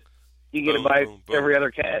that you get Boom, a bite boom, boom. every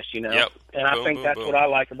other cast. Yep. And I Boom, think boom, that's boom. what I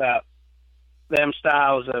like about them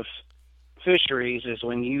styles of fisheries is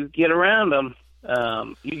when you get around them,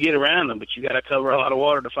 but you got to cover a lot of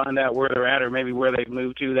water to find out where they're at or maybe where they've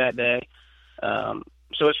moved to that day.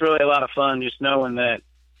 So it's really a lot of fun just knowing that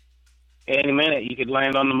any minute you could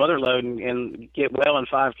land on the mother lode and get well in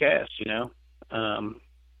 5 casts,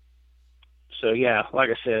 So yeah,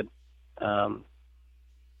 like I said,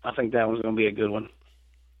 I think that one's going to be a good one.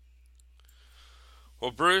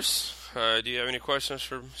 Well, Bruce, do you have any questions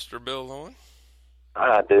for Mr. Bill Lowen?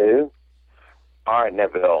 I do. All right,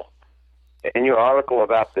 Neville. In your article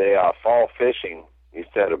about the fall fishing, you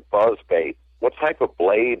said a buzzbait. What type of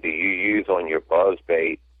blade do you use on your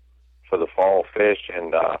buzzbait for the fall fish,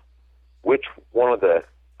 and which one of the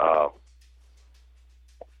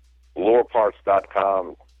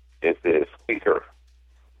lureparts.com is the squeaker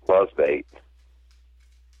buzzbait?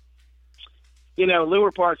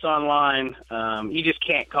 Lure Parts Online, you just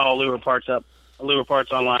can't call Lure Parts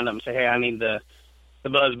Online up and say, hey, I need the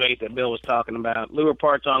buzzbait that Bill was talking about. Lure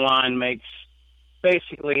Parts Online makes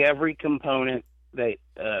basically every component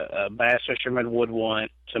a bass fisherman would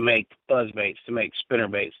want to make buzz baits, to make spinner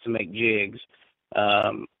baits, to make jigs.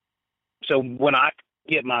 So when I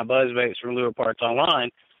get my buzz baits from Lure Parts Online,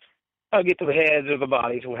 I'll get the heads or the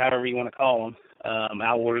bodies, or however you want to call them.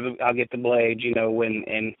 I'll get the blades,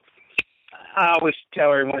 and I always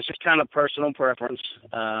tell everyone it's just kind of personal preference.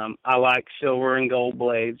 I like silver and gold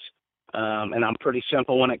blades, and I'm pretty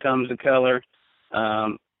simple when it comes to color.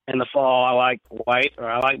 In the fall, I like white or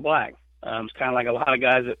I like black. It's kind of like a lot of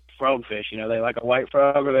guys that frog fish. They like a white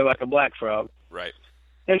frog or they like a black frog. Right.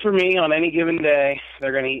 And for me, on any given day,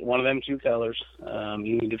 they're going to eat one of them two colors.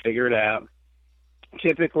 You need to figure it out.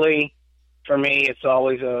 Typically, for me, it's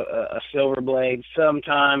always a silver blade.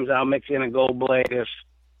 Sometimes I'll mix in a gold blade if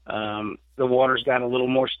the water's got a little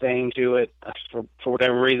more stain to it. For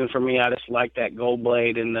whatever reason, for me, I just like that gold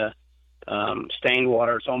blade in the stained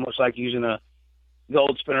water. It's almost like using a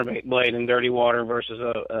gold spinnerbait blade in dirty water versus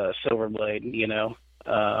a silver blade, and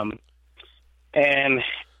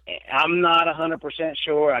I'm not 100%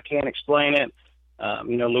 sure. I can't explain it.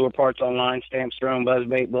 Lure Parts Online stamps their own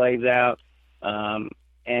buzzbait blades out,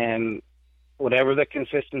 and whatever the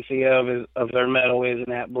consistency of their metal is in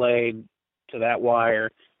that blade to that wire,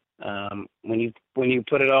 when you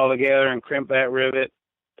put it all together and crimp that rivet,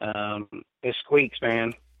 it squeaks,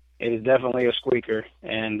 man. It is definitely a squeaker,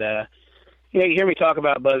 and you hear me talk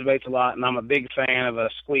about buzzbaits a lot, and I'm a big fan of a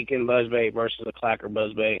squeaking buzzbait versus a clacker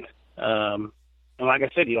buzzbait. And like I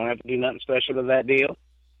said, you don't have to do nothing special to that deal.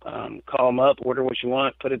 Call them up, order what you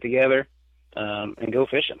want, put it together, and go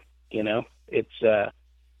fishing. They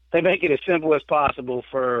make it as simple as possible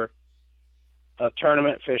for a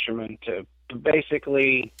tournament fisherman to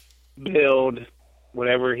basically build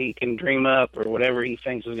whatever he can dream up or whatever he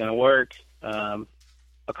thinks is going to work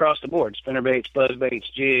across the board: spinnerbaits,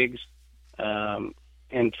 buzzbaits, jigs.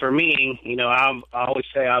 And for me, I always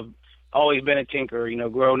say I've always been a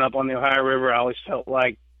tinkerer. Growing up on the Ohio River, I always felt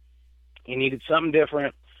like you needed something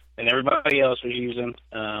different than everybody else was using,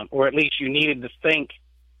 or at least you needed to think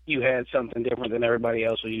you had something different than everybody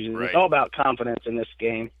else was using. Right. It's all about confidence in this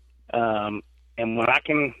game. And when I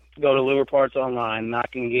can go to Lure Parts Online and I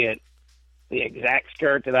can get the exact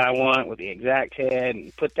skirt that I want with the exact head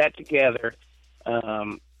and put that together,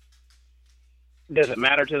 does it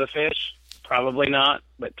matter to the fish? Probably not.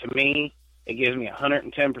 But to me, it gives me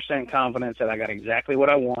 110% confidence that I got exactly what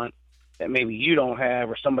I want, that maybe you don't have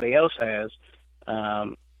or somebody else has.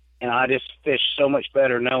 And I just fish so much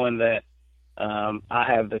better knowing that I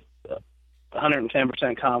have the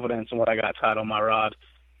 110% confidence in what I got tied on my rod.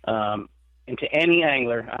 And to any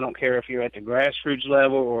angler, I don't care if you're at the grassroots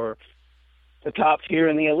level or the top tier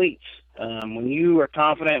in the elites, when you are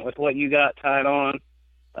confident with what you got tied on,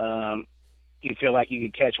 you feel like you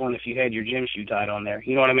could catch one if you had your gym shoe tied on there.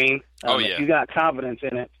 You know what I mean? Oh, yeah. If you got confidence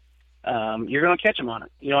in it, you're going to catch them on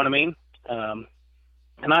it. You know what I mean? And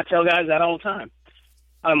I tell guys that all the time.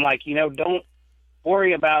 I'm like, don't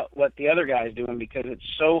worry about what the other guy's doing, because it's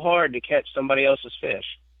so hard to catch somebody else's fish.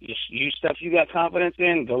 Just use stuff you got confidence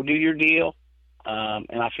in, go do your deal,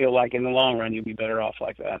 and I feel like in the long run you'll be better off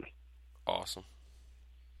like that. Awesome.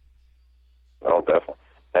 Oh, definitely.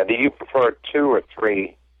 Now, do you prefer 2 or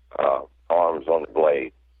 3 arms on the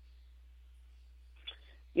blade?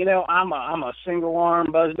 I'm a single arm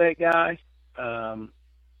buzzbait guy.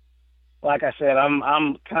 Like I said,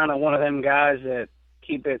 I'm kind of one of them guys that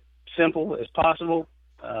keep it simple as possible.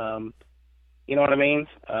 You know what I mean?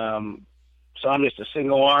 So I'm just a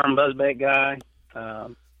single arm buzzbait guy.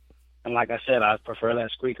 And like I said, I prefer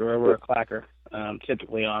that squeaker over a clacker,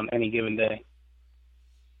 typically on any given day.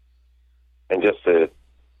 And just a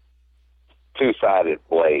 2-sided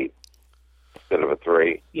blade instead of a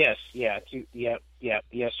 3? Yes, yeah, 2, yep,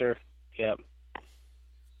 yes, sir, yep.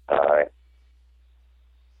 All right.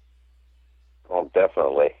 Well,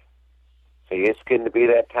 definitely. See, it's getting to be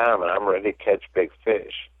that time, and I'm ready to catch big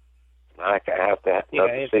fish. I have to have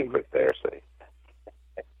another secret there, see.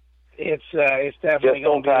 It's definitely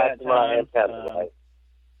going to be that time.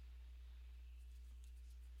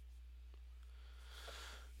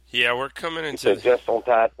 Yeah, we're coming into... So just on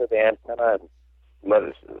tight to the antenna and let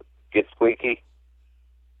it get squeaky?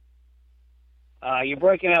 You're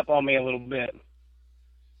breaking up on me a little bit.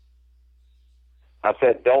 I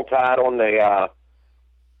said don't tie it on the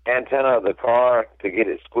antenna of the car to get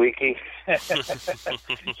it squeaky. I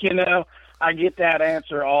get that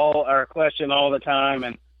question all the time,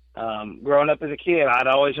 and growing up as a kid, I'd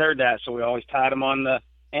always heard that, so we always tied them on the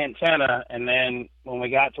antenna, and then when we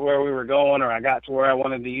got to where we were going, or I got to where I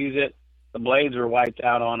wanted to use it, the blades were wiped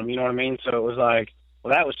out on them. You know what I mean? So it was like,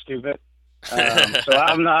 well, that was stupid. So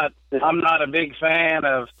I'm not a big fan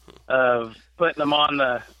of putting them on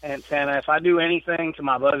the antenna. If I do anything to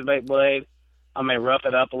my buzzbait blade, I may rough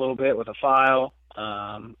it up a little bit with a file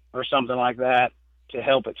or something like that to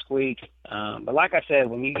help it squeak. But like I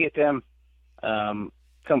said, when you get them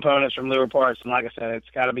components from lure parts, and like I said,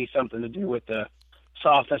 it's got to be something to do with the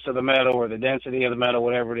softness of the metal or the density of the metal,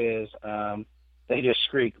 whatever it is. They just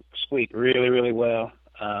squeak really, really well.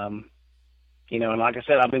 You know, and like I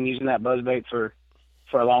said, I've been using that buzzbait for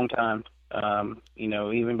a long time. You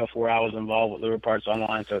know, even before I was involved with lure parts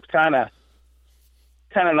online. So it's kind of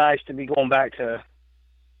nice to be going back to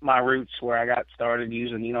my roots where I got started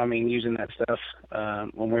using, you know what I mean, using that stuff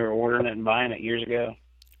when we were ordering it and buying it years ago.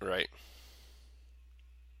 Right.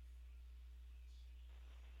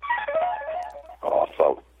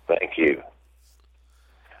 Awesome. Thank you.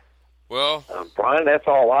 Well, Brian, that's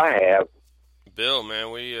all I have. Bill,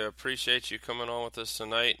 man, we appreciate you coming on with us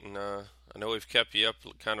tonight, and I know we've kept you up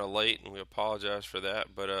kind of late, and we apologize for that,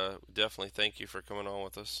 but definitely thank you for coming on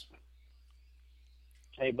with us.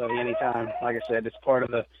 Hey, buddy, anytime. Like I said, it's part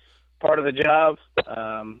of the job,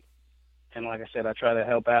 and like I said, I try to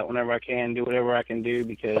help out whenever I can, do whatever I can do,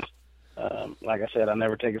 because, like I said, I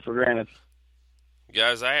never take it for granted.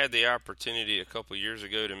 Guys, I had the opportunity a couple years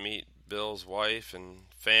ago to meet Bill's wife and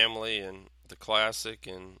family and the Classic,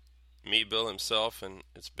 and meet Bill himself, and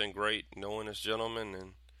it's been great knowing this gentleman,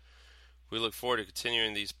 and we look forward to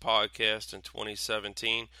continuing these podcasts in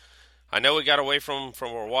 2017. I know we got away from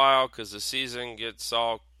a while because the season gets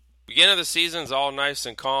all, beginning of the season's all nice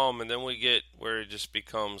and calm, and then we get where it just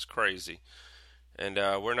becomes crazy. And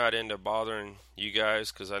we're not into bothering you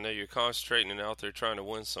guys because I know you're concentrating and out there trying to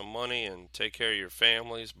win some money and take care of your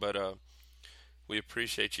families, but we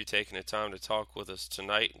appreciate you taking the time to talk with us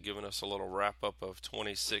tonight and giving us a little wrap-up of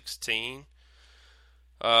 2016.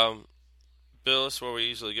 Bill, this is where we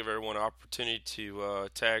usually give everyone an opportunity to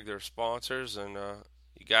tag their sponsors, and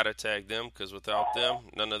you got to tag them because without them,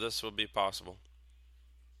 none of this would be possible.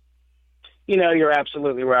 You know, you're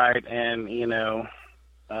absolutely right, and, you know,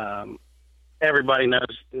 everybody knows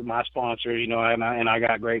my sponsors, you know, and I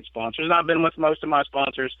got great sponsors. And I've been with most of my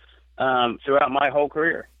sponsors throughout my whole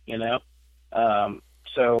career, you know.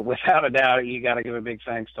 So without a doubt, you got to give a big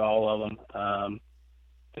thanks to all of them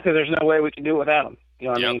because there's no way we can do it without them. You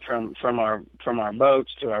know what I mean? From our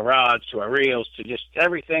boats to our rods to our reels to just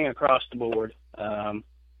everything across the board.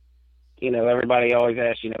 You know, everybody always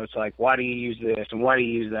asks, you know, it's like, why do you use this and why do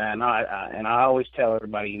you use that? And I always tell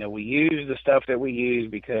everybody, you know, we use the stuff that we use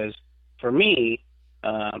because for me,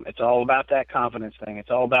 it's all about that confidence thing.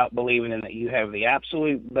 It's all about believing in that you have the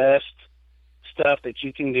absolute best stuff that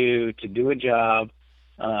you can do to do a job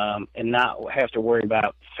and not have to worry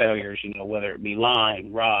about failures, you know, whether it be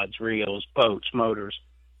line, rods, reels, boats, motors.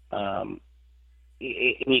 And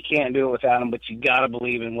you can't do it without them, but you got to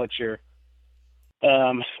believe in what you're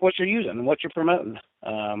using and what you're promoting.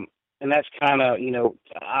 And that's kind of, you know,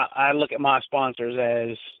 I look at my sponsors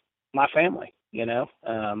as my family, you know.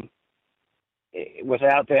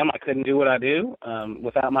 Without them, I couldn't do what I do.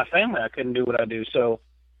 Without my family, I couldn't do what I do. So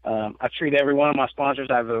I treat every one of my sponsors.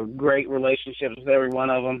 I have a great relationship with every one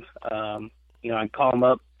of them. You know, I call them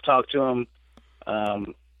up, talk to them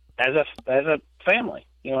as a family.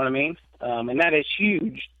 You know what I mean? And that is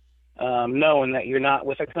huge, knowing that you're not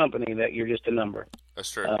with a company, that you're just a number.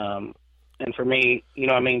 That's true. And for me, you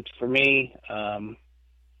know what I mean? For me, like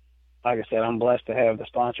I said, I'm blessed to have the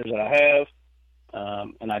sponsors that I have.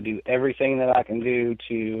 And I do everything that I can do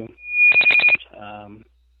to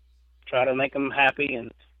try to make them happy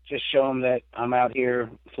and just show them that I'm out here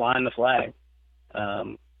flying the flag.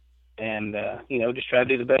 And you know, just try to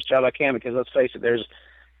do the best job I can because let's face it, there's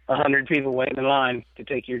 100 people waiting in line to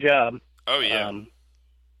take your job. Oh, yeah.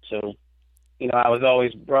 So, you know, I was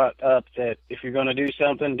always brought up that if you're going to do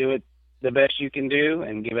something, do it the best you can do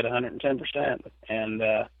and give it 110%. And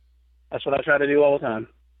that's what I try to do all the time.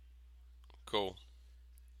 Cool.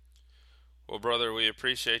 Well, brother, we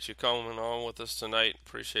appreciate you coming on with us tonight.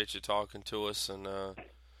 Appreciate you talking to us, and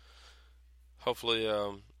hopefully,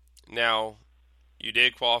 now you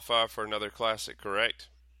did qualify for another classic, correct?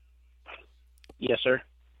 Yes, sir.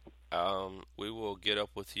 We will get up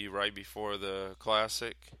with you right before the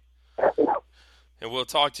classic, and we'll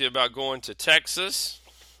talk to you about going to Texas.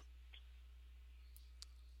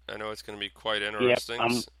 I know it's going to be quite interesting.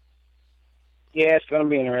 Yep, yeah, it's going to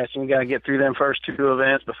be interesting. We got to get through them first two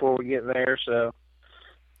events before we get there. So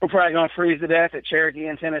we're probably going to freeze to death at Cherokee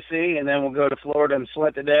in Tennessee, and then we'll go to Florida and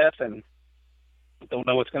sweat to death, and don't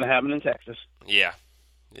know what's going to happen in Texas. Yeah.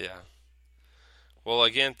 Well,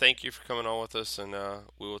 again, thank you for coming on with us, and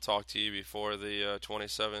we will talk to you before the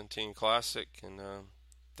 2017 Classic. And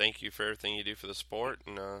thank you for everything you do for the sport,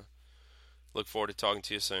 and look forward to talking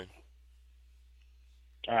to you soon.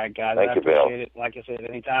 All right, guys. Thank I you, Bill. appreciate it. Like I said,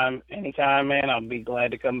 anytime, man, I'll be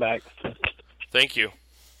glad to come back. Thank you.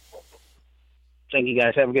 Thank you,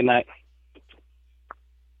 guys. Have a good night.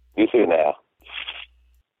 You too now.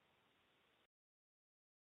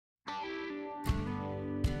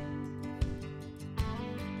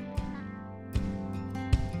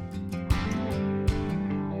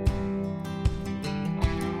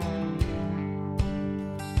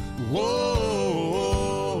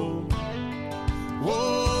 Whoa, whoa,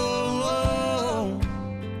 whoa.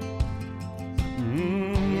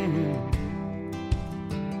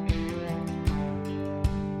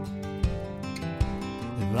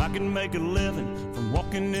 If I can make a living from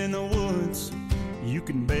walking in the woods, you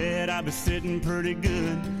can bet I'd be sitting pretty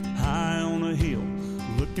good high on a hill,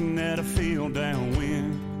 looking at a field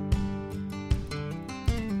downwind.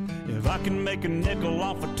 If I can make a nickel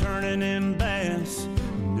off of turning in bass,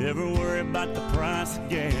 never worry about the price of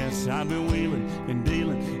gas, I've been wheeling and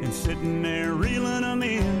dealing and sitting there reeling them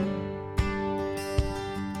in.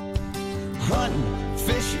 Hunting,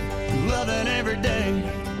 fishing, loving every day,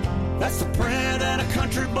 that's the prayer that a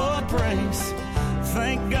country boy prays.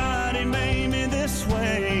 Thank God he made me this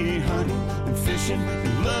way. Hunting and fishing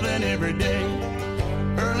and loving every day.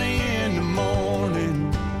 Early in the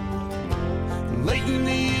morning, late in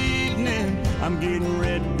the evening, I'm getting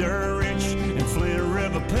red dirt rich and Flint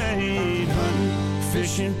River paid. Hunting,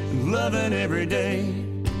 fishing, and loving every day.